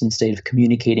constant state of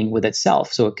communicating with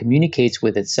itself. So it communicates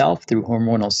with itself through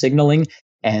hormonal signaling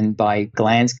and by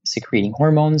glands secreting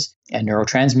hormones and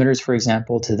neurotransmitters, for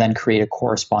example, to then create a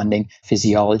corresponding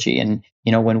physiology. And,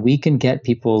 when we can get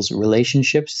people's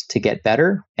relationships to get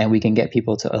better and we can get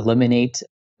people to eliminate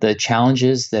the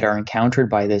challenges that are encountered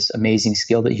by this amazing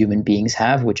skill that human beings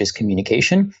have, which is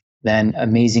communication, then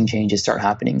amazing changes start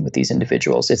happening with these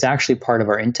individuals. It's actually part of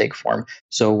our intake form.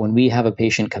 So when we have a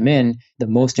patient come in, the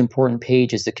most important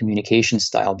page is the communication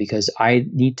style because I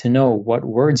need to know what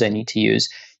words I need to use,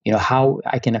 how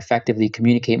I can effectively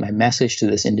communicate my message to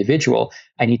this individual.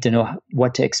 I need to know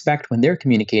what to expect when they're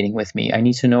communicating with me. I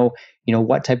need to know,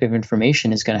 what type of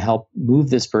information is going to help move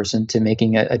this person to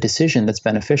making a decision that's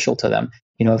beneficial to them.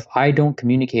 If I don't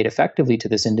communicate effectively to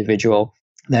this individual,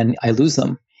 then I lose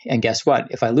them. And guess what?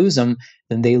 If I lose them,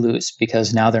 then they lose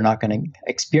because now they're not going to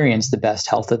experience the best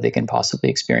health that they can possibly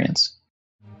experience.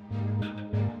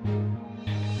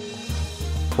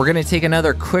 We're going to take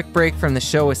another quick break from the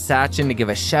show with Sachin to give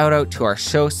a shout out to our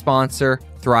show sponsor,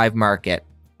 Thrive Market.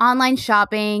 Online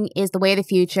shopping is the way of the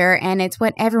future, and it's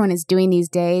what everyone is doing these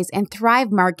days, and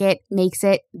Thrive Market makes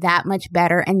it that much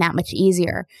better and that much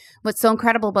easier. What's so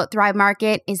incredible about Thrive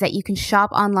Market is that you can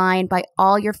shop online by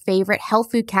all your favorite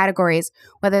health food categories,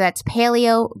 whether that's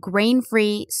paleo,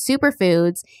 grain-free,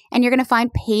 superfoods, and you're going to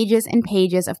find pages and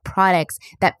pages of products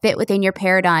that fit within your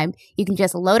paradigm. You can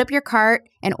just load up your cart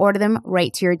and order them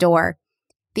right to your door.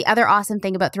 The other awesome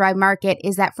thing about Thrive Market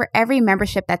is that for every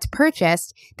membership that's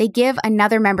purchased, they give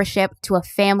another membership to a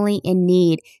family in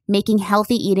need, making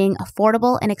healthy eating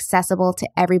affordable and accessible to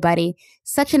everybody.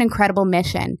 Such an incredible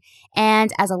mission.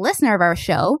 And as a listener of our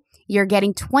show, you're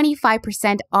getting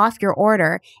 25% off your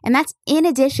order. And that's in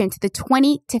addition to the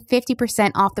 20 to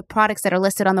 50% off the products that are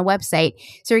listed on the website.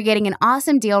 So you're getting an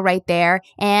awesome deal right there.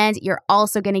 And you're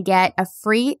also going to get a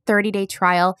free 30-day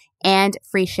trial and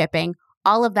free shipping.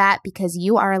 All of that because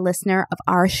you are a listener of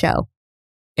our show.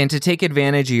 And to take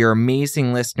advantage of your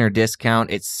amazing listener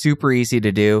discount, it's super easy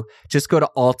to do. Just go to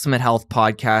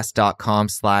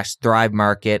ultimatehealthpodcast.com/Thrive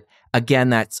Market. Again,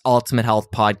 that's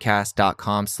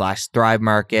ultimatehealthpodcast.com/Thrive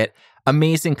Market.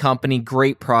 Amazing company,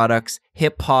 great products.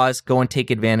 Hit pause, go and take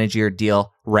advantage of your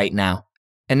deal right now.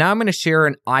 And now I'm going to share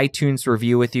an iTunes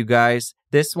review with you guys.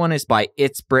 This one is by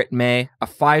It's Brit May, a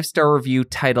 5-star review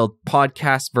titled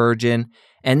Podcast Virgin.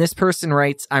 And this person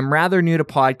writes, I'm rather new to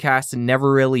podcasts and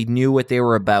never really knew what they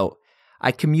were about.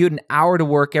 I commute an hour to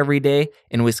work every day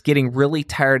and was getting really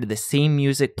tired of the same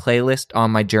music playlist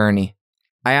on my journey.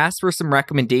 I asked for some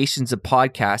recommendations of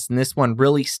podcasts, and this one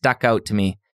really stuck out to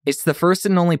me. It's the first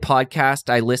and only podcast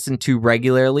I listen to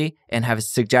regularly and have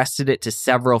suggested it to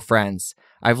several friends.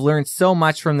 I've learned so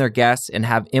much from their guests and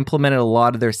have implemented a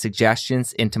lot of their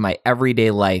suggestions into my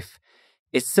everyday life.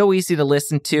 It's so easy to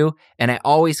listen to, and I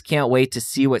always can't wait to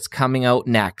see what's coming out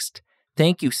next.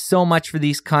 Thank you so much for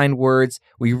these kind words.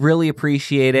 We really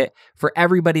appreciate it. For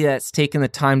everybody that's taken the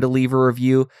time to leave a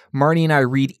review, Marni and I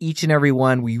read each and every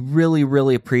one. We really,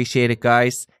 really appreciate it,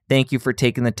 guys. Thank you for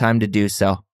taking the time to do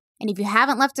so. And if you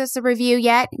haven't left us a review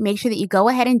yet, make sure that you go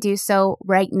ahead and do so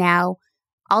right now.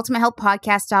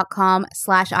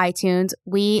 ultimatehealthpodcast.com/iTunes.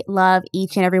 We love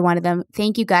each and every one of them.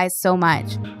 Thank you guys so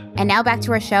much. And now back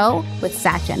to our show with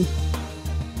Sachin.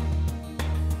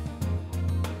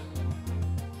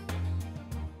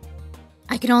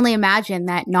 I can only imagine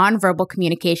that nonverbal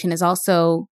communication is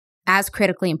also as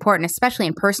critically important, especially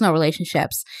in personal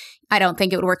relationships. I don't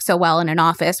think it would work so well in an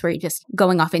office where you're just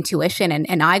going off intuition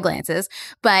and eye glances.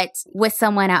 But with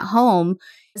someone at home,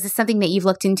 is this something that you've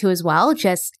looked into as well?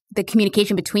 Just the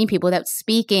communication between people without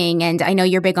speaking. And I know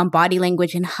you're big on body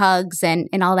language and hugs and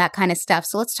all that kind of stuff.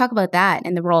 So let's talk about that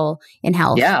and the role in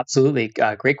health. Yeah, absolutely.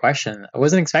 Great question. I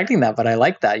wasn't expecting that, but I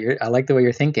like that. I like the way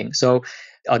you're thinking. So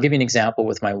I'll give you an example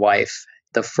with my wife.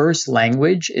 The first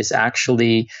language is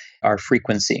actually our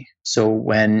frequency. So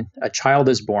when a child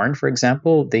is born, for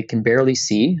example, they can barely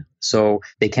see. So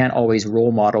they can't always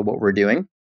role model what we're doing,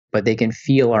 but they can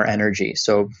feel our energy.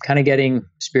 So kind of getting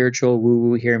spiritual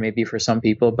woo-woo here maybe for some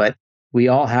people, but we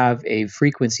all have a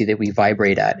frequency that we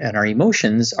vibrate at, and our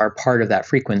emotions are part of that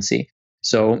frequency.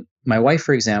 So my wife,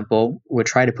 for example, would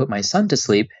try to put my son to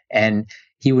sleep, and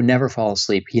he would never fall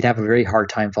asleep. He'd have a very hard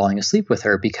time falling asleep with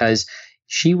her because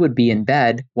she would be in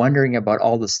bed wondering about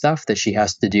all the stuff that she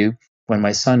has to do when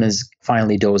my son is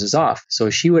finally dozes off. So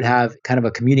she would have kind of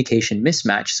a communication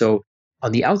mismatch. So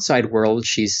on the outside world,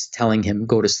 she's telling him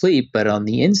go to sleep, but on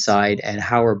the inside and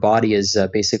how her body is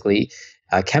basically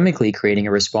chemically creating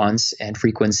a response and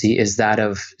frequency is that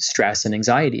of stress and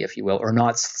anxiety, if you will, or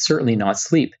certainly not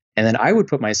sleep. And then I would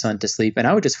put my son to sleep and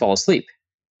I would just fall asleep,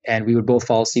 and we would both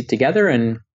fall asleep together.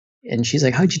 And she's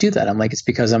like, how'd you do that? I'm like, it's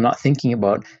because I'm not thinking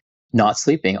about not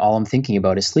sleeping. All I'm thinking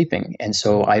about is sleeping. And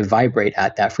so I vibrate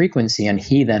at that frequency, and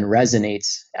he then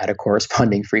resonates at a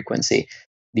corresponding frequency.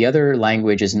 The other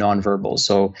language is nonverbal.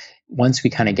 So once we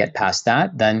kind of get past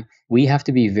that, then we have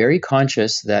to be very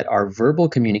conscious that our verbal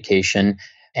communication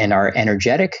and our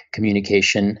energetic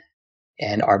communication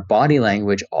and our body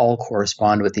language all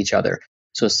correspond with each other.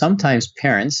 So sometimes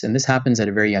parents, and this happens at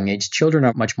a very young age, children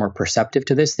are much more perceptive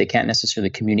to this. They can't necessarily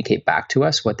communicate back to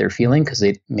us what they're feeling because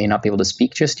they may not be able to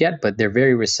speak just yet, but they're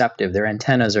very receptive. Their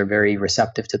antennas are very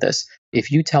receptive to this.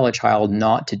 If you tell a child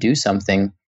not to do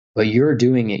something, but you're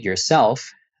doing it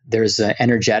yourself, there's an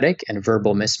energetic and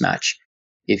verbal mismatch.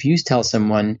 If you tell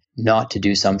someone not to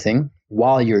do something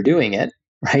while you're doing it,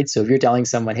 right? So if you're telling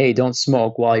someone, hey, don't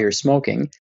smoke while you're smoking,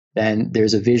 then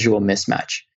there's a visual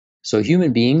mismatch. So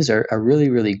human beings are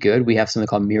really, really good. We have something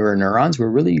called mirror neurons. We're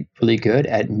really, really good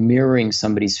at mirroring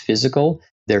somebody's physical,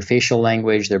 their facial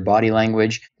language, their body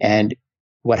language. And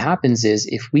what happens is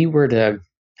if we were to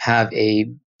have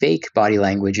a fake body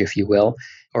language, if you will,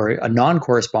 or a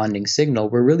non-corresponding signal,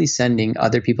 we're really sending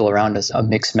other people around us a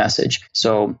mixed message.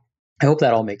 So I hope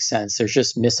that all makes sense. There's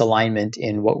just misalignment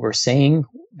in what we're saying,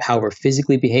 how we're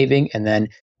physically behaving, and then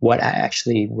what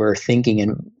actually we're thinking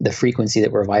and the frequency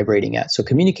that we're vibrating at. So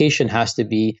communication has to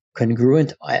be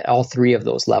congruent at all three of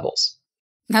those levels.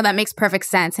 Now that makes perfect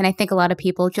sense. And I think a lot of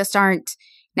people just aren't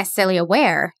necessarily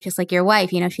aware, just like your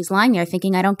wife, she's lying there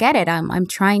thinking, I don't get it. I'm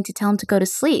trying to tell him to go to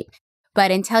sleep.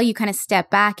 But until you kind of step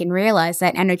back and realize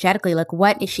that energetically, like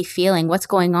what is she feeling? What's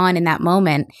going on in that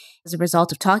moment? As a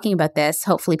result of talking about this,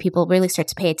 hopefully people really start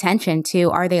to pay attention to,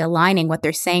 are they aligning what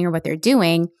they're saying or what they're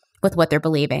doing with what they're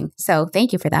believing. So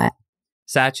thank you for that.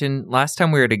 Sachin, last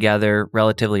time we were together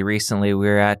relatively recently, we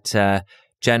were at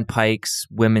Jen Pike's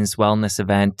women's wellness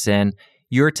event, and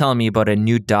you were telling me about a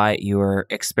new diet you were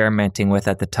experimenting with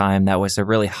at the time that was a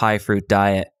really high fruit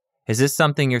diet. Is this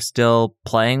something you're still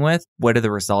playing with? What have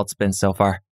the results been so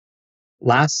far?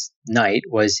 Last night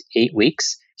was 8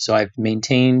 weeks. So I've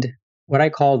maintained what I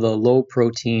call the low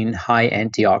protein, high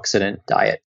antioxidant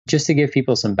diet. Just to give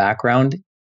people some background,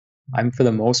 I'm for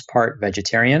the most part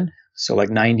vegetarian. So like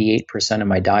 98% of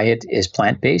my diet is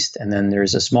plant-based. And then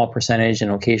there's a small percentage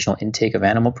and occasional intake of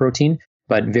animal protein,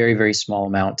 but very, very small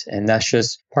amount. And that's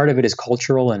just part of it is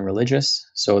cultural and religious.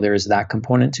 So there's that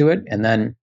component to it. And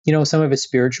then, some of it's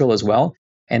spiritual as well.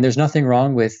 And there's nothing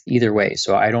wrong with either way.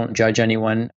 So I don't judge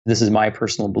anyone. This is my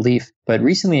personal belief. But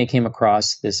recently I came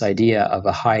across this idea of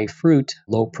a high fruit,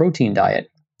 low protein diet.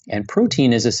 And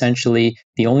protein is essentially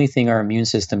the only thing our immune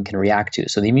system can react to.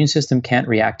 So the immune system can't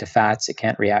react to fats. It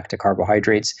can't react to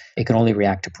carbohydrates. It can only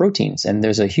react to proteins. And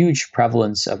there's a huge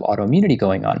prevalence of autoimmunity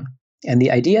going on. And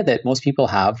the idea that most people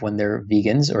have when they're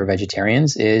vegans or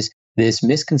vegetarians is this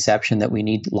misconception that we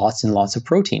need lots and lots of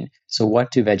protein. So what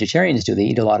do vegetarians do? They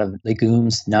eat a lot of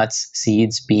legumes, nuts,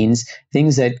 seeds, beans,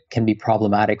 things that can be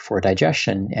problematic for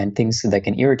digestion and things that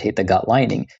can irritate the gut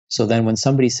lining. So then when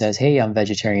somebody says, hey, I'm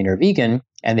vegetarian or vegan,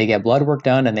 and they get blood work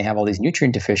done and they have all these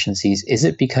nutrient deficiencies, is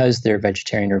it because they're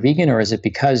vegetarian or vegan, or is it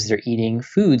because they're eating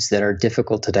foods that are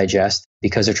difficult to digest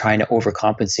because they're trying to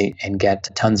overcompensate and get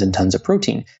tons and tons of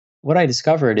protein? What I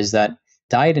discovered is that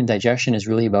diet and digestion is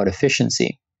really about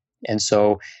efficiency. And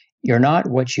so you're not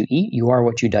what you eat, you are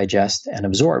what you digest and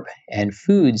absorb. And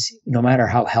foods, no matter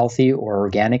how healthy or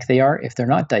organic they are, if they're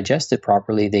not digested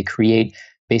properly, they create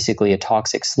basically a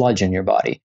toxic sludge in your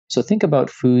body. So think about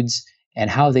foods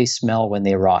and how they smell when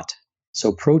they rot.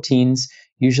 So proteins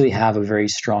usually have a very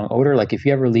strong odor. Like if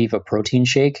you ever leave a protein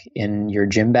shake in your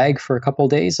gym bag for a couple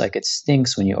of days, like it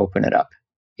stinks when you open it up.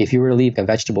 If you were to leave a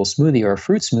vegetable smoothie or a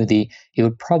fruit smoothie, it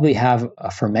would probably have a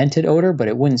fermented odor, but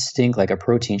it wouldn't stink like a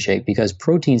protein shake because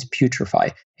proteins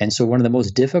putrefy. And so one of the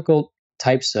most difficult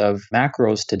types of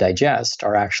macros to digest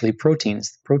are actually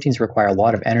proteins. Proteins require a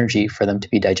lot of energy for them to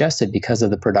be digested because of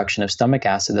the production of stomach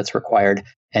acid that's required.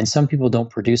 And some people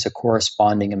don't produce a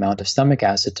corresponding amount of stomach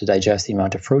acid to digest the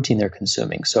amount of protein they're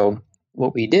consuming. So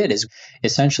what we did is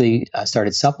essentially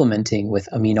started supplementing with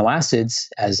amino acids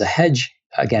as a hedge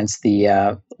against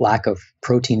the lack of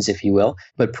proteins, if you will.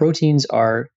 But proteins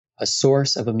are a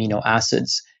source of amino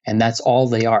acids, and that's all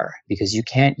they are, because you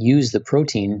can't use the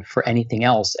protein for anything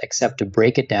else except to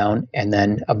break it down and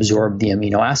then absorb the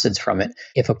amino acids from it.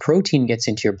 If a protein gets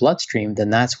into your bloodstream, then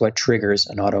that's what triggers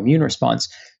an autoimmune response.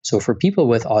 So for people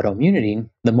with autoimmunity,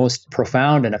 the most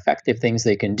profound and effective things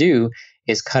they can do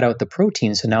is cut out the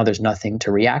protein. So now there's nothing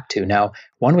to react to. Now,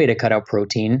 one way to cut out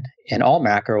protein in all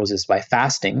macros is by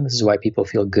fasting. This is why people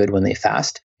feel good when they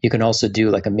fast. You can also do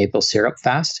like a maple syrup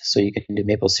fast. So you can do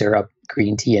maple syrup,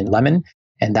 green tea, and lemon.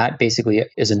 And that basically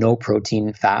is a no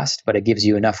protein fast, but it gives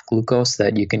you enough glucose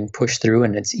that you can push through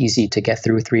and it's easy to get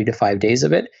through 3 to 5 days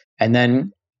of it. And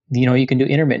then, you can do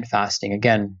intermittent fasting.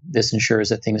 Again, this ensures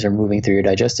that things are moving through your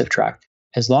digestive tract.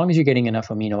 As long as you're getting enough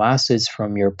amino acids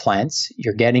from your plants,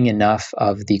 you're getting enough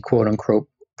of the quote unquote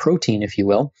protein, if you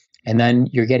will. And then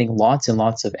you're getting lots and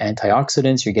lots of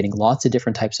antioxidants. You're getting lots of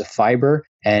different types of fiber.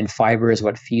 And fiber is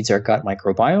what feeds our gut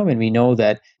microbiome. And we know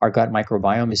that our gut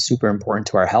microbiome is super important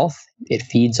to our health. It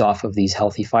feeds off of these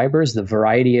healthy fibers. The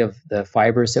variety of the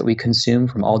fibers that we consume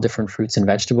from all different fruits and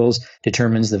vegetables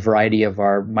determines the variety of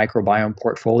our microbiome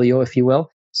portfolio, if you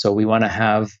will. So we want to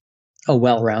have a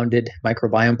well-rounded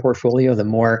microbiome portfolio. The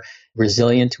more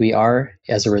resilient we are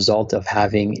as a result of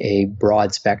having a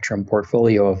broad spectrum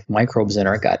portfolio of microbes in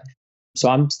our gut. So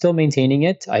I'm still maintaining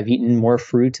it. I've eaten more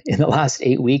fruit in the last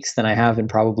 8 weeks than I have in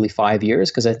probably 5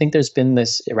 years, because I think there's been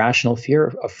this irrational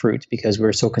fear of fruit because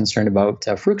we're so concerned about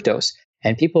fructose.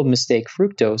 And people mistake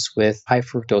fructose with high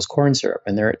fructose corn syrup,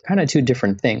 and they're kind of two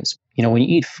different things. When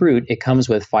you eat fruit, it comes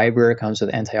with fiber, it comes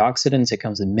with antioxidants, it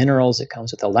comes with minerals, it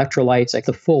comes with electrolytes, like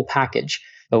the full package.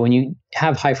 But when you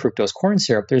have high fructose corn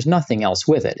syrup, there's nothing else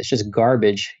with it. It's just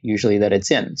garbage usually that it's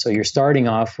in. So you're starting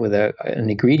off with an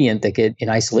ingredient that could in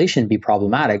isolation be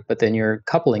problematic, but then you're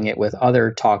coupling it with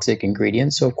other toxic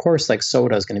ingredients. So of course, like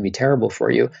soda is going to be terrible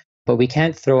for you. But we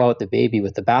can't throw out the baby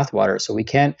with the bathwater. So we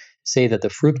can't say that the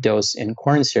fructose in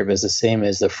corn syrup is the same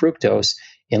as the fructose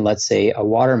in, let's say, a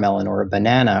watermelon or a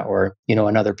banana or,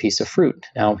 another piece of fruit.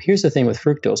 Now, here's the thing with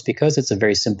fructose, because it's a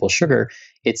very simple sugar,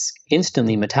 it's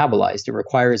instantly metabolized. It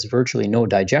requires virtually no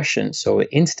digestion. So it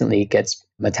instantly gets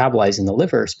metabolized in the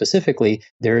liver. Specifically,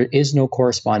 there is no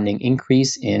corresponding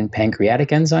increase in pancreatic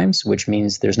enzymes, which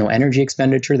means there's no energy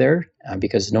expenditure there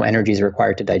because no energy is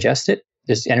required to digest it.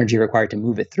 There's energy required to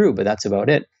move it through, but that's about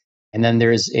it. And then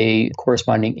there's a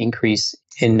corresponding increase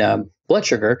in blood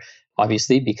sugar,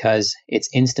 obviously, because it's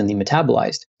instantly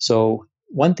metabolized. So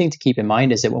one thing to keep in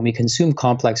mind is that when we consume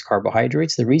complex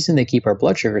carbohydrates, the reason they keep our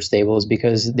blood sugar stable is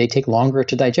because they take longer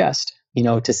to digest.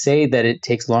 To say that it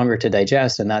takes longer to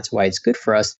digest and that's why it's good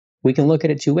for us, we can look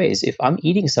at it two ways. If I'm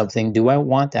eating something, do I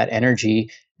want that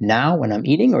energy now when I'm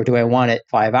eating, or do I want it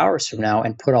 5 hours from now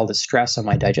and put all the stress on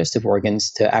my digestive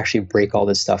organs to actually break all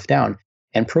this stuff down?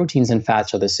 And proteins and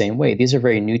fats are the same way. These are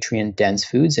very nutrient-dense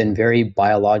foods and very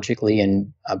biologically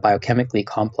and biochemically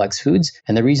complex foods.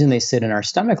 And the reason they sit in our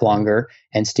stomach longer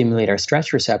and stimulate our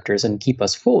stress receptors and keep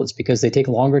us full is because they take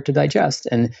longer to digest.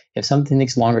 And if something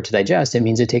takes longer to digest, it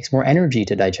means it takes more energy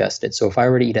to digest it. So if I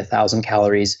were to eat 1,000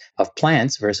 calories of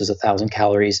plants versus 1,000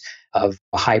 calories of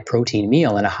a high-protein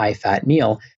meal and a high-fat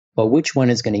meal, well, which one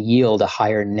is going to yield a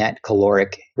higher net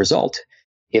caloric result?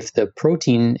 If the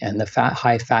protein and the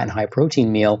high fat and high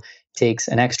protein meal takes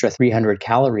an extra 300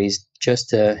 calories just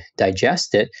to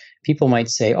digest it, people might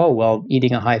say, oh, well,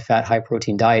 eating a high fat, high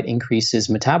protein diet increases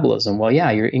metabolism. Well,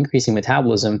 yeah, you're increasing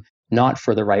metabolism not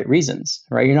for the right reasons,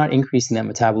 right? You're not increasing that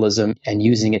metabolism and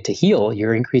using it to heal.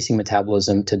 You're increasing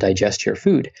metabolism to digest your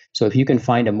food. So if you can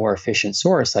find a more efficient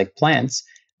source like plants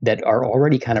that are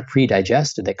already kind of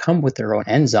pre-digested, that come with their own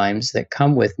enzymes, that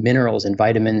come with minerals and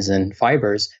vitamins and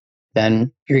fibers,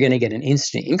 then you're going to get an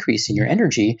instant increase in your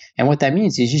energy. And what that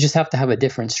means is you just have to have a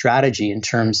different strategy in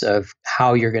terms of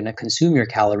how you're going to consume your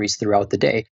calories throughout the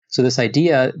day. So this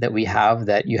idea that we have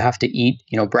that you have to eat,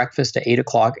 breakfast at 8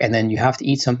 o'clock, and then you have to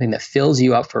eat something that fills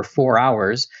you up for 4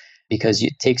 hours because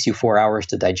it takes you 4 hours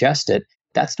to digest it,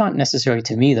 that's not necessarily,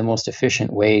 to me, the most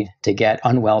efficient way to get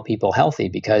unwell people healthy,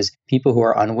 because people who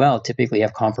are unwell typically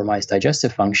have compromised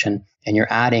digestive function, and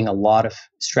you're adding a lot of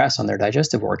stress on their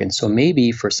digestive organs. So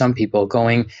maybe for some people,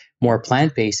 going more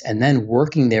plant-based and then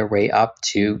working their way up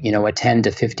to, a 10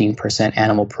 to 15%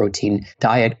 animal protein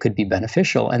diet could be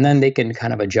beneficial. And then they can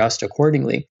kind of adjust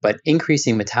accordingly. But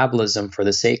increasing metabolism for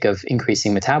the sake of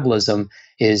increasing metabolism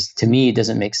to me,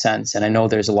 doesn't make sense. And I know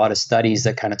there's a lot of studies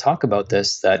that kind of talk about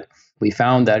this, that we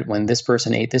found that when this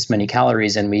person ate this many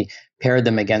calories and we paired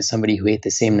them against somebody who ate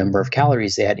the same number of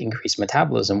calories, they had increased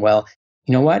metabolism. Well,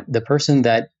 you know what? The person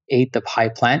that ate the high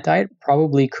plant diet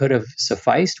probably could have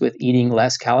sufficed with eating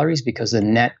less calories because the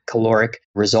net caloric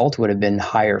result would have been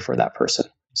higher for that person.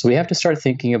 So we have to start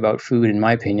thinking about food, in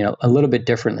my opinion, a little bit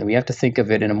differently. We have to think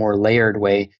of it in a more layered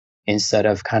way instead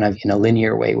of kind of in a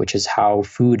linear way, which is how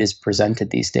food is presented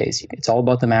these days. It's all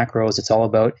about the macros. It's all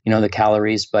about, the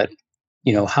calories, but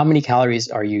how many calories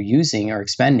are you using or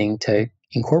expending to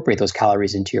incorporate those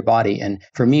calories into your body? And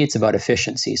for me, it's about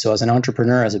efficiency. So as an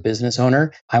entrepreneur, as a business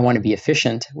owner, I want to be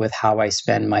efficient with how I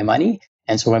spend my money.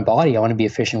 And so my body, I want to be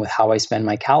efficient with how I spend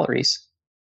my calories.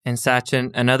 And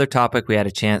Sachin, another topic we had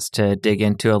a chance to dig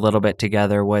into a little bit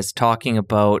together was talking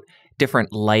about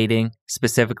different lighting,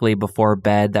 specifically before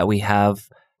bed that we have.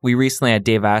 We recently had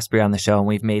Dave Asprey on the show, and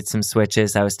we've made some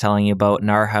switches I was telling you about in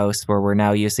our house where we're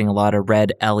now using a lot of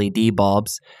red LED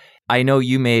bulbs. I know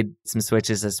you made some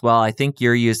switches as well. I think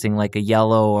you're using like a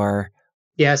yellow or...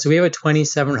 Yeah, so we have a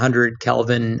 2700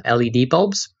 Kelvin LED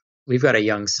bulbs. We've got a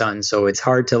young son, so it's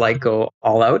hard to go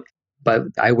all out, but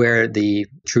I wear the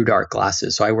True Dark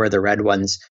glasses, so I wear the red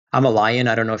ones. I'm a lion.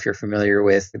 I don't know if you're familiar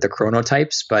with the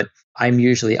chronotypes, but I'm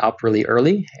usually up really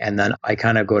early and then I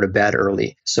kind of go to bed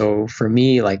early. So for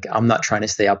me, I'm not trying to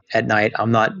stay up at night.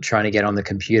 I'm not trying to get on the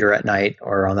computer at night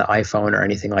or on the iPhone or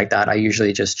anything like that. I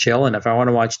usually just chill. And if I want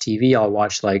to watch TV, I'll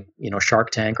watch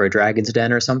Shark Tank or Dragon's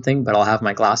Den or something, but I'll have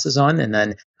my glasses on and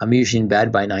then I'm usually in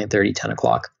bed by 9:30, 10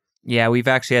 o'clock. Yeah, we've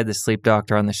actually had the sleep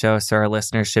doctor on the show, so our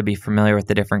listeners should be familiar with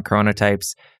the different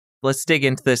chronotypes. Let's dig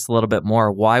into this a little bit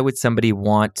more. Why would somebody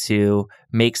want to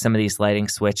make some of these lighting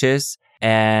switches,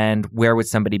 and where would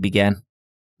somebody begin?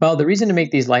 Well, the reason to make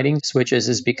these lighting switches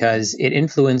is because it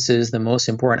influences the most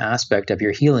important aspect of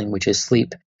your healing, which is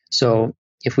sleep. So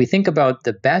if we think about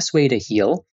the best way to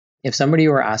heal, if somebody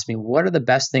were to ask me, what are the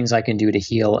best things I can do to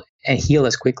heal and heal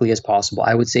as quickly as possible,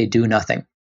 I would say do nothing.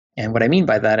 And what I mean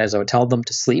by that is I would tell them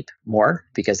to sleep more,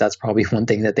 because that's probably one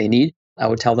thing that they need. I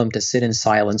would tell them to sit in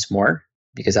silence more,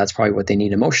 because that's probably what they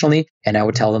need emotionally. And I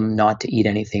would tell them not to eat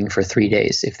anything for 3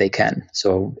 days if they can.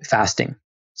 So fasting.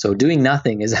 So doing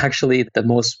nothing is actually the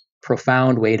most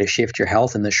profound way to shift your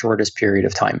health in the shortest period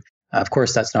of time. Of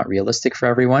course, that's not realistic for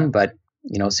everyone, but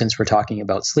since we're talking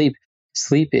about sleep,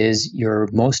 sleep is your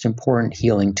most important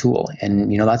healing tool.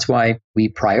 And, that's why we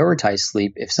prioritize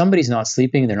sleep. If somebody's not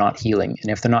sleeping, they're not healing.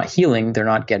 And if they're not healing, they're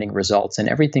not getting results. And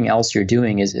everything else you're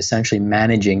doing is essentially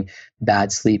managing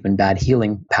bad sleep and bad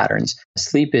healing patterns.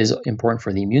 Sleep is important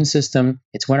for the immune system.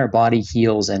 It's when our body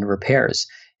heals and repairs.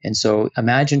 And so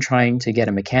imagine trying to get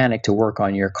a mechanic to work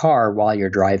on your car while you're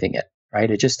driving it. Right?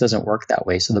 It just doesn't work that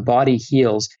way. So the body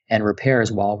heals and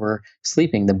repairs while we're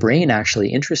sleeping. The brain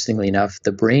actually, interestingly enough,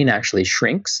 the brain actually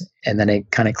shrinks and then it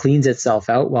kind of cleans itself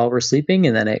out while we're sleeping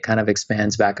and then it kind of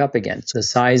expands back up again. So the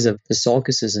size of the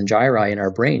sulcuses and gyri in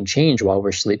our brain change while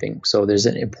we're sleeping. So there's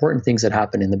important things that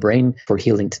happen in the brain for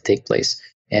healing to take place.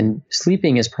 And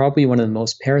sleeping is probably one of the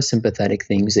most parasympathetic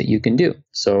things that you can do.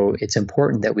 So it's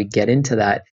important that we get into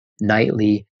that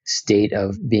nightly state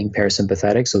of being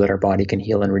parasympathetic so that our body can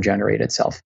heal and regenerate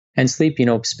itself. And sleep,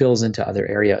 spills into other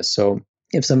areas. So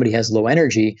if somebody has low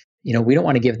energy, we don't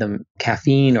want to give them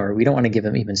caffeine or we don't want to give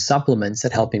them even supplements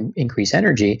that help increase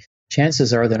energy.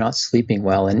 Chances are they're not sleeping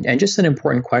well. And just an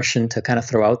important question to kind of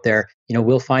throw out there,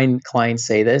 we'll find clients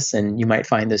say this, and you might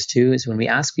find this too, is when we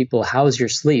ask people, how's your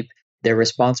sleep? Their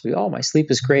response will be, oh, my sleep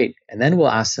is great. And then we'll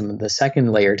ask them the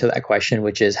second layer to that question,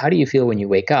 which is, how do you feel when you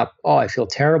wake up? Oh, I feel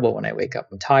terrible when I wake up.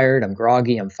 I'm tired, I'm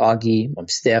groggy, I'm foggy, I'm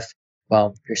stiff.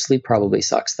 Well, your sleep probably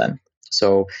sucks then.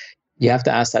 So you have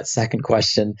to ask that second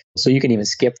question. So you can even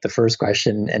skip the first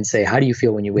question and say, how do you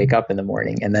feel when you wake up in the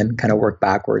morning? And then kind of work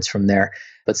backwards from there.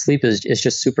 But sleep is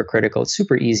just super critical. It's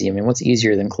super easy. I mean, what's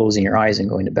easier than closing your eyes and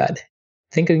going to bed?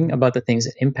 Thinking about the things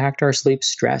that impact our sleep,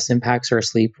 stress impacts our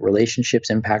sleep, relationships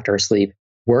impact our sleep,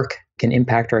 work can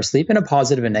impact our sleep in a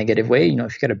positive and negative way. If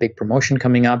you got a big promotion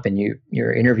coming up and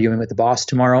you're interviewing with the boss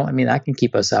tomorrow, I mean, that can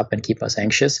keep us up and keep us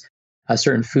anxious.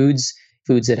 Certain foods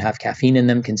that have caffeine in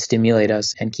them can stimulate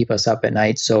us and keep us up at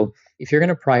night. So if you're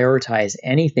going to prioritize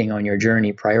anything on your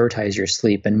journey, prioritize your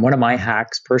sleep. And one of my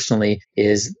hacks personally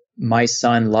is my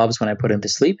son loves when I put him to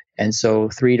sleep. And so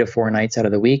 3 to 4 nights out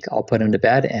of the week, I'll put him to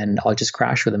bed and I'll just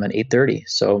crash with him at 8:30.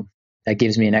 So that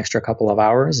gives me an extra couple of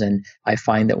hours. And I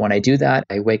find that when I do that,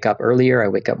 I wake up earlier, I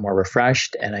wake up more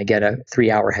refreshed, and I get a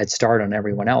 3-hour head start on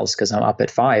everyone else because I'm up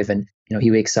at 5 and, he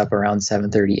wakes up around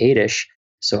 7:30, 8-ish.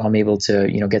 So I'm able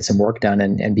to, get some work done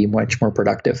and be much more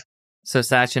productive. So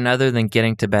Sachin, other than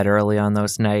getting to bed early on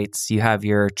those nights, you have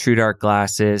your true dark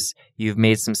glasses, you've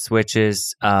made some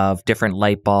switches of different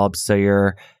light bulbs so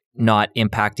you're not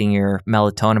impacting your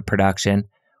melatonin production.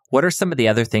 What are some of the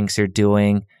other things you're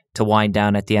doing to wind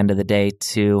down at the end of the day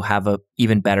to have a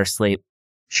even better sleep?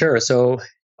 Sure. So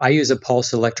I use a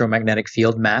pulse electromagnetic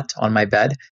field mat on my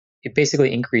bed. It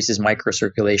basically increases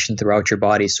microcirculation throughout your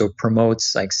body, so it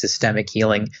promotes like systemic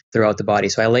healing throughout the body.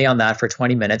 So I lay on that for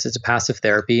 20 minutes. It's a passive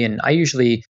therapy, and I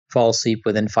usually fall asleep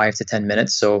within 5 to 10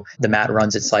 minutes. So the mat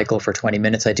runs its cycle for 20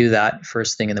 minutes. I do that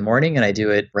first thing in the morning, and I do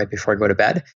it right before I go to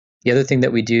bed. The other thing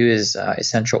that we do is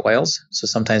essential oils. So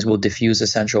sometimes we'll diffuse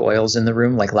essential oils in the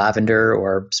room, like lavender,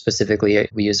 or specifically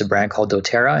we use a brand called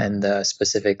doTERRA, and the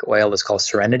specific oil is called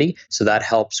Serenity. So that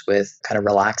helps with kind of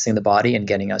relaxing the body and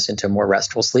getting us into more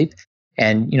restful sleep.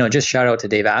 And, just shout out to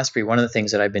Dave Asprey. One of the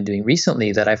things that I've been doing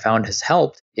recently that I found has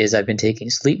helped is I've been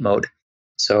taking sleep mode.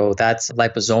 So that's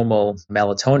liposomal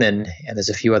melatonin, and there's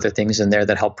a few other things in there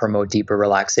that help promote deeper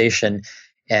relaxation.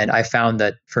 And I found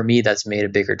that for me, that's made a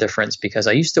bigger difference because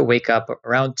I used to wake up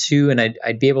around 2 and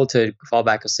I'd be able to fall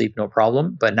back asleep, no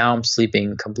problem. But now I'm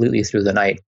sleeping completely through the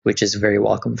night, which is very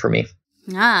welcome for me.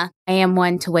 I am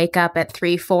one to wake up at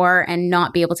 3, 4 and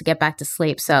not be able to get back to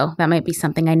sleep. So that might be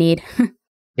something I need.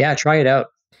 Yeah, try it out.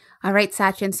 All right,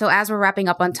 Sachin. So as we're wrapping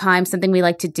up on time, something we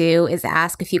like to do is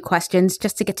ask a few questions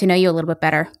just to get to know you a little bit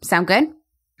better. Sound good?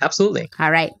 Absolutely.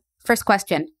 All right. First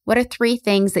question. What are 3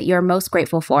 things that you're most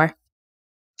grateful for?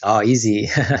 Oh, easy.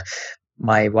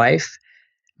 My wife,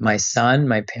 my son,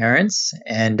 my parents,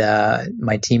 and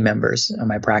my team members in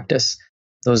my practice.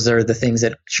 Those are the things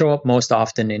that show up most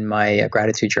often in my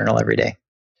gratitude journal every day.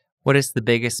 What is the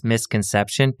biggest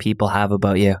misconception people have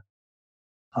about you?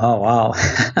 Oh, wow.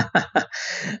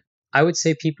 I would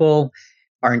say people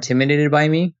are intimidated by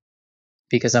me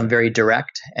because I'm very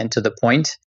direct and to the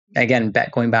point. Again,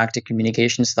 going back to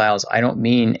communication styles, I don't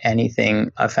mean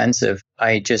anything offensive.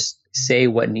 I just say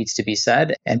what needs to be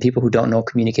said. And people who don't know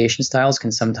communication styles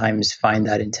can sometimes find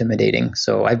that intimidating.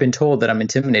 So I've been told that I'm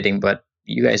intimidating, but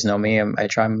you guys know me. I'm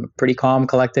a pretty calm,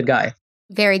 collected guy.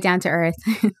 Very down to earth.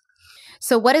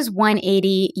 So what is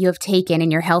 180 you have taken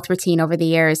in your health routine over the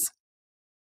years?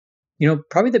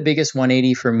 Probably the biggest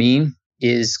 180 for me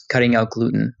is cutting out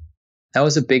gluten. That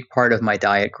was a big part of my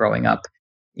diet growing up.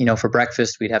 For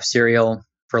breakfast, we'd have cereal.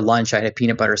 For lunch, I had a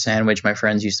peanut butter sandwich. My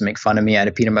friends used to make fun of me. I had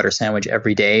a peanut butter sandwich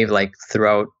every day, like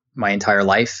throughout my entire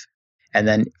life. And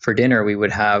then for dinner, we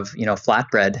would have,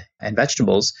 flatbread and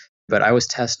vegetables. But I was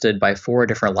tested by 4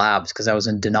 different labs because I was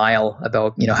in denial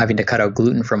about, having to cut out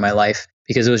gluten from my life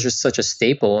because it was just such a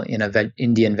staple in a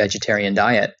Indian vegetarian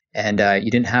diet. And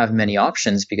you didn't have many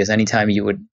options because anytime you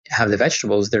would have the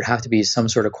vegetables, there'd have to be some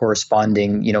sort of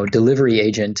corresponding, delivery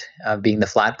agent, being the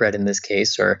flatbread in this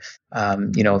case, or,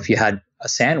 if you had a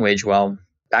sandwich, well,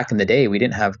 back in the day, we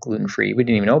didn't have gluten-free. We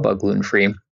didn't even know about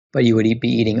gluten-free, but you would be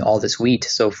eating all this wheat.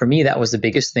 So for me, that was the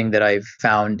biggest thing that I've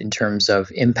found in terms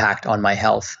of impact on my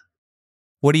health.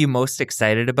 What are you most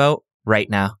excited about right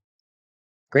now?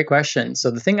 Great question.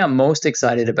 So the thing I'm most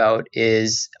excited about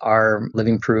is our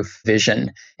living proof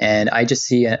vision. And I just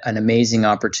see an amazing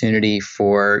opportunity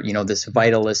for, this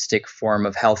vitalistic form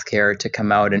of healthcare to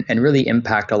come out and really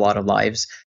impact a lot of lives.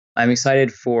 I'm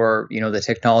excited for, the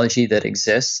technology that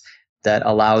exists that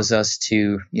allows us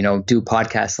to, do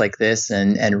podcasts like this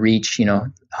and reach,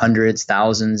 hundreds,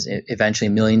 thousands, eventually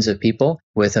millions of people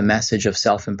with a message of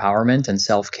self-empowerment and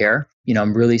self-care.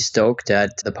 I'm really stoked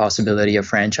at the possibility of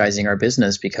franchising our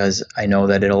business because I know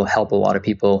that it'll help a lot of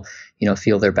people,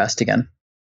 feel their best again.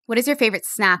 What is your favorite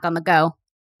snack on the go?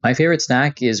 My favorite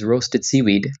snack is roasted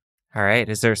seaweed. All right.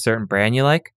 Is there a certain brand you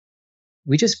like?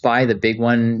 We just buy the big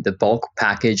one, the bulk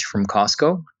package from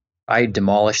Costco. I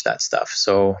demolish that stuff.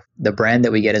 So the brand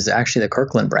that we get is actually the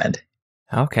Kirkland brand.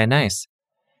 Okay, nice.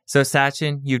 So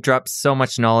Sachin, you've dropped so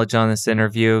much knowledge on this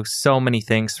interview, so many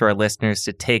things for our listeners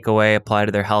to take away, apply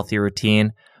to their healthy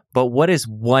routine. But what is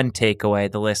one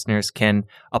takeaway the listeners can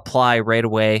apply right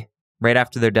away, right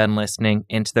after they're done listening,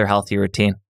 into their healthy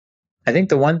routine? I think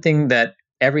the one thing that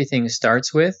everything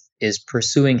starts with is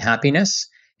pursuing happiness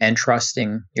and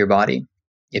trusting your body.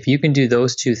 If you can do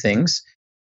those 2 things,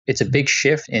 it's a big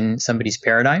shift in somebody's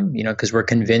paradigm, because we're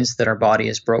convinced that our body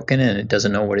is broken and it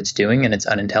doesn't know what it's doing and it's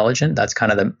unintelligent. That's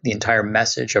kind of the entire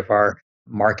message of our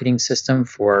marketing system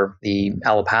for the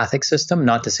allopathic system.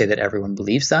 Not to say that everyone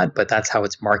believes that, but that's how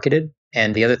it's marketed.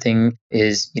 And the other thing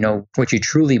is, what you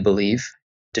truly believe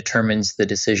determines the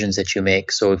decisions that you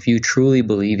make. So if you truly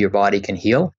believe your body can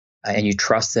heal and you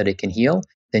trust that it can heal,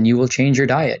 then you will change your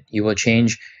diet. You will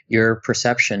change your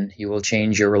perception. You will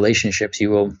change your relationships. You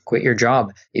will quit your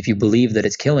job if you believe that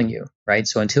it's killing you, right?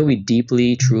 So until we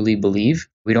deeply, truly believe,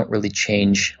 we don't really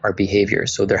change our behavior.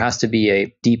 So there has to be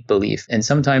a deep belief. And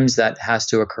sometimes that has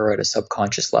to occur at a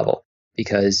subconscious level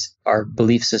because our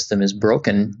belief system is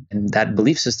broken and that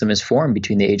belief system is formed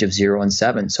between the age of 0 and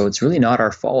 7. So it's really not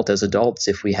our fault as adults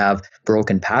if we have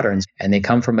broken patterns, and they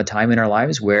come from a time in our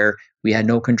lives where we had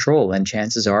no control. And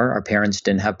chances are our parents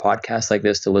didn't have podcasts like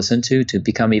this to listen to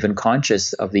become even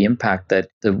conscious of the impact that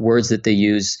the words that they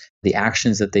use, the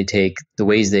actions that they take, the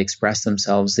ways they express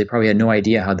themselves, they probably had no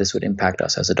idea how this would impact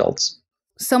us as adults.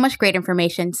 So much great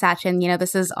information, Sachin.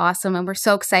 This is awesome. And we're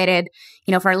so excited,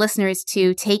 for our listeners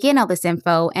to take in all this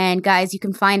info. And guys, you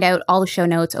can find out all the show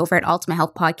notes over at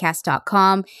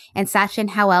ultimatehealthpodcast.com. And Sachin,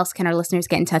 how else can our listeners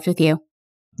get in touch with you?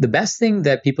 The best thing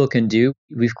that people can do,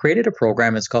 we've created a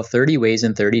program. It's called 30 Ways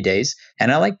in 30 Days.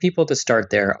 And I like people to start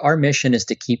there. Our mission is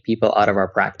to keep people out of our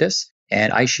practice.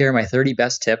 And I share my 30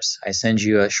 best tips. I send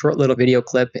you a short little video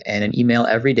clip and an email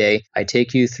every day. I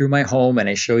take you through my home and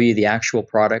I show you the actual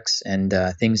products and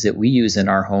things that we use in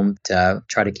our home to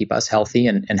try to keep us healthy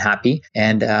and happy.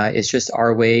 And it's just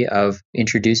our way of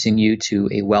introducing you to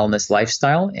a wellness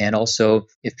lifestyle. And also,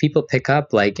 if people pick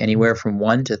up like anywhere from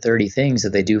 1 to 30 things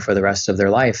that they do for the rest of their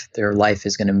life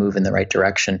is going to move in the right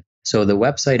direction. So the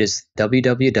website is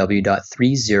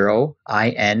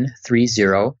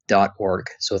www.30in30.org.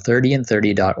 So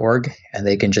 30in30.org, and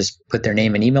they can just put their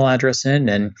name and email address in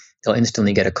and they'll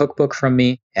instantly get a cookbook from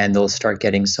me and they'll start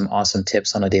getting some awesome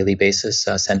tips on a daily basis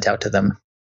sent out to them.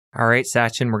 All right,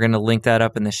 Sachin, we're going to link that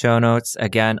up in the show notes.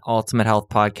 Again,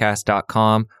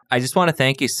 ultimatehealthpodcast.com. I just want to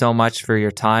thank you so much for your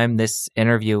time. This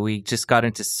interview, we just got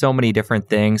into so many different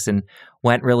things and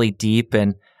went really deep,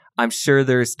 and I'm sure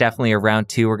there's definitely a round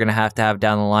 2 we're going to have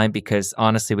down the line because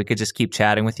honestly, we could just keep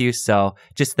chatting with you. So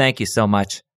just thank you so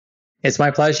much. It's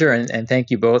my pleasure. And thank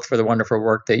you both for the wonderful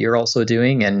work that you're also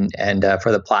doing and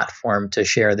for the platform to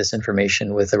share this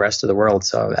information with the rest of the world.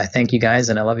 So I thank you guys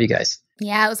and I love you guys.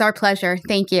 Yeah, it was our pleasure.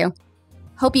 Thank you.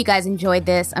 Hope you guys enjoyed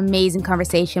this amazing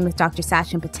conversation with Dr.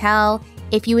 Sachin Patel.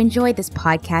 If you enjoyed this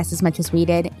podcast as much as we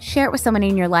did, share it with someone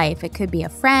in your life. It could be a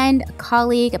friend, a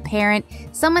colleague, a parent,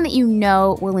 someone that you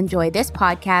know will enjoy this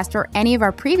podcast or any of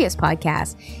our previous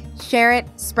podcasts. Share it,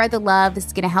 spread the love. This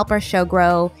is going to help our show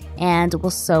grow, and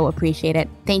we'll so appreciate it.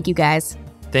 Thank you, guys.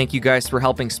 Thank you guys for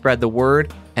helping spread the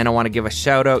word. And And I want to give a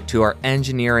shout out to our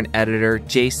engineer and editor,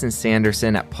 Jason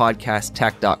Sanderson at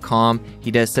podcasttech.com. He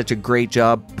does such a great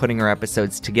job putting our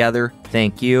episodes together.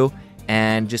 Thank you.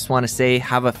 And just want to say,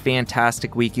 have a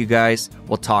fantastic week, you guys.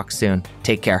 We'll talk soon.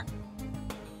 Take care.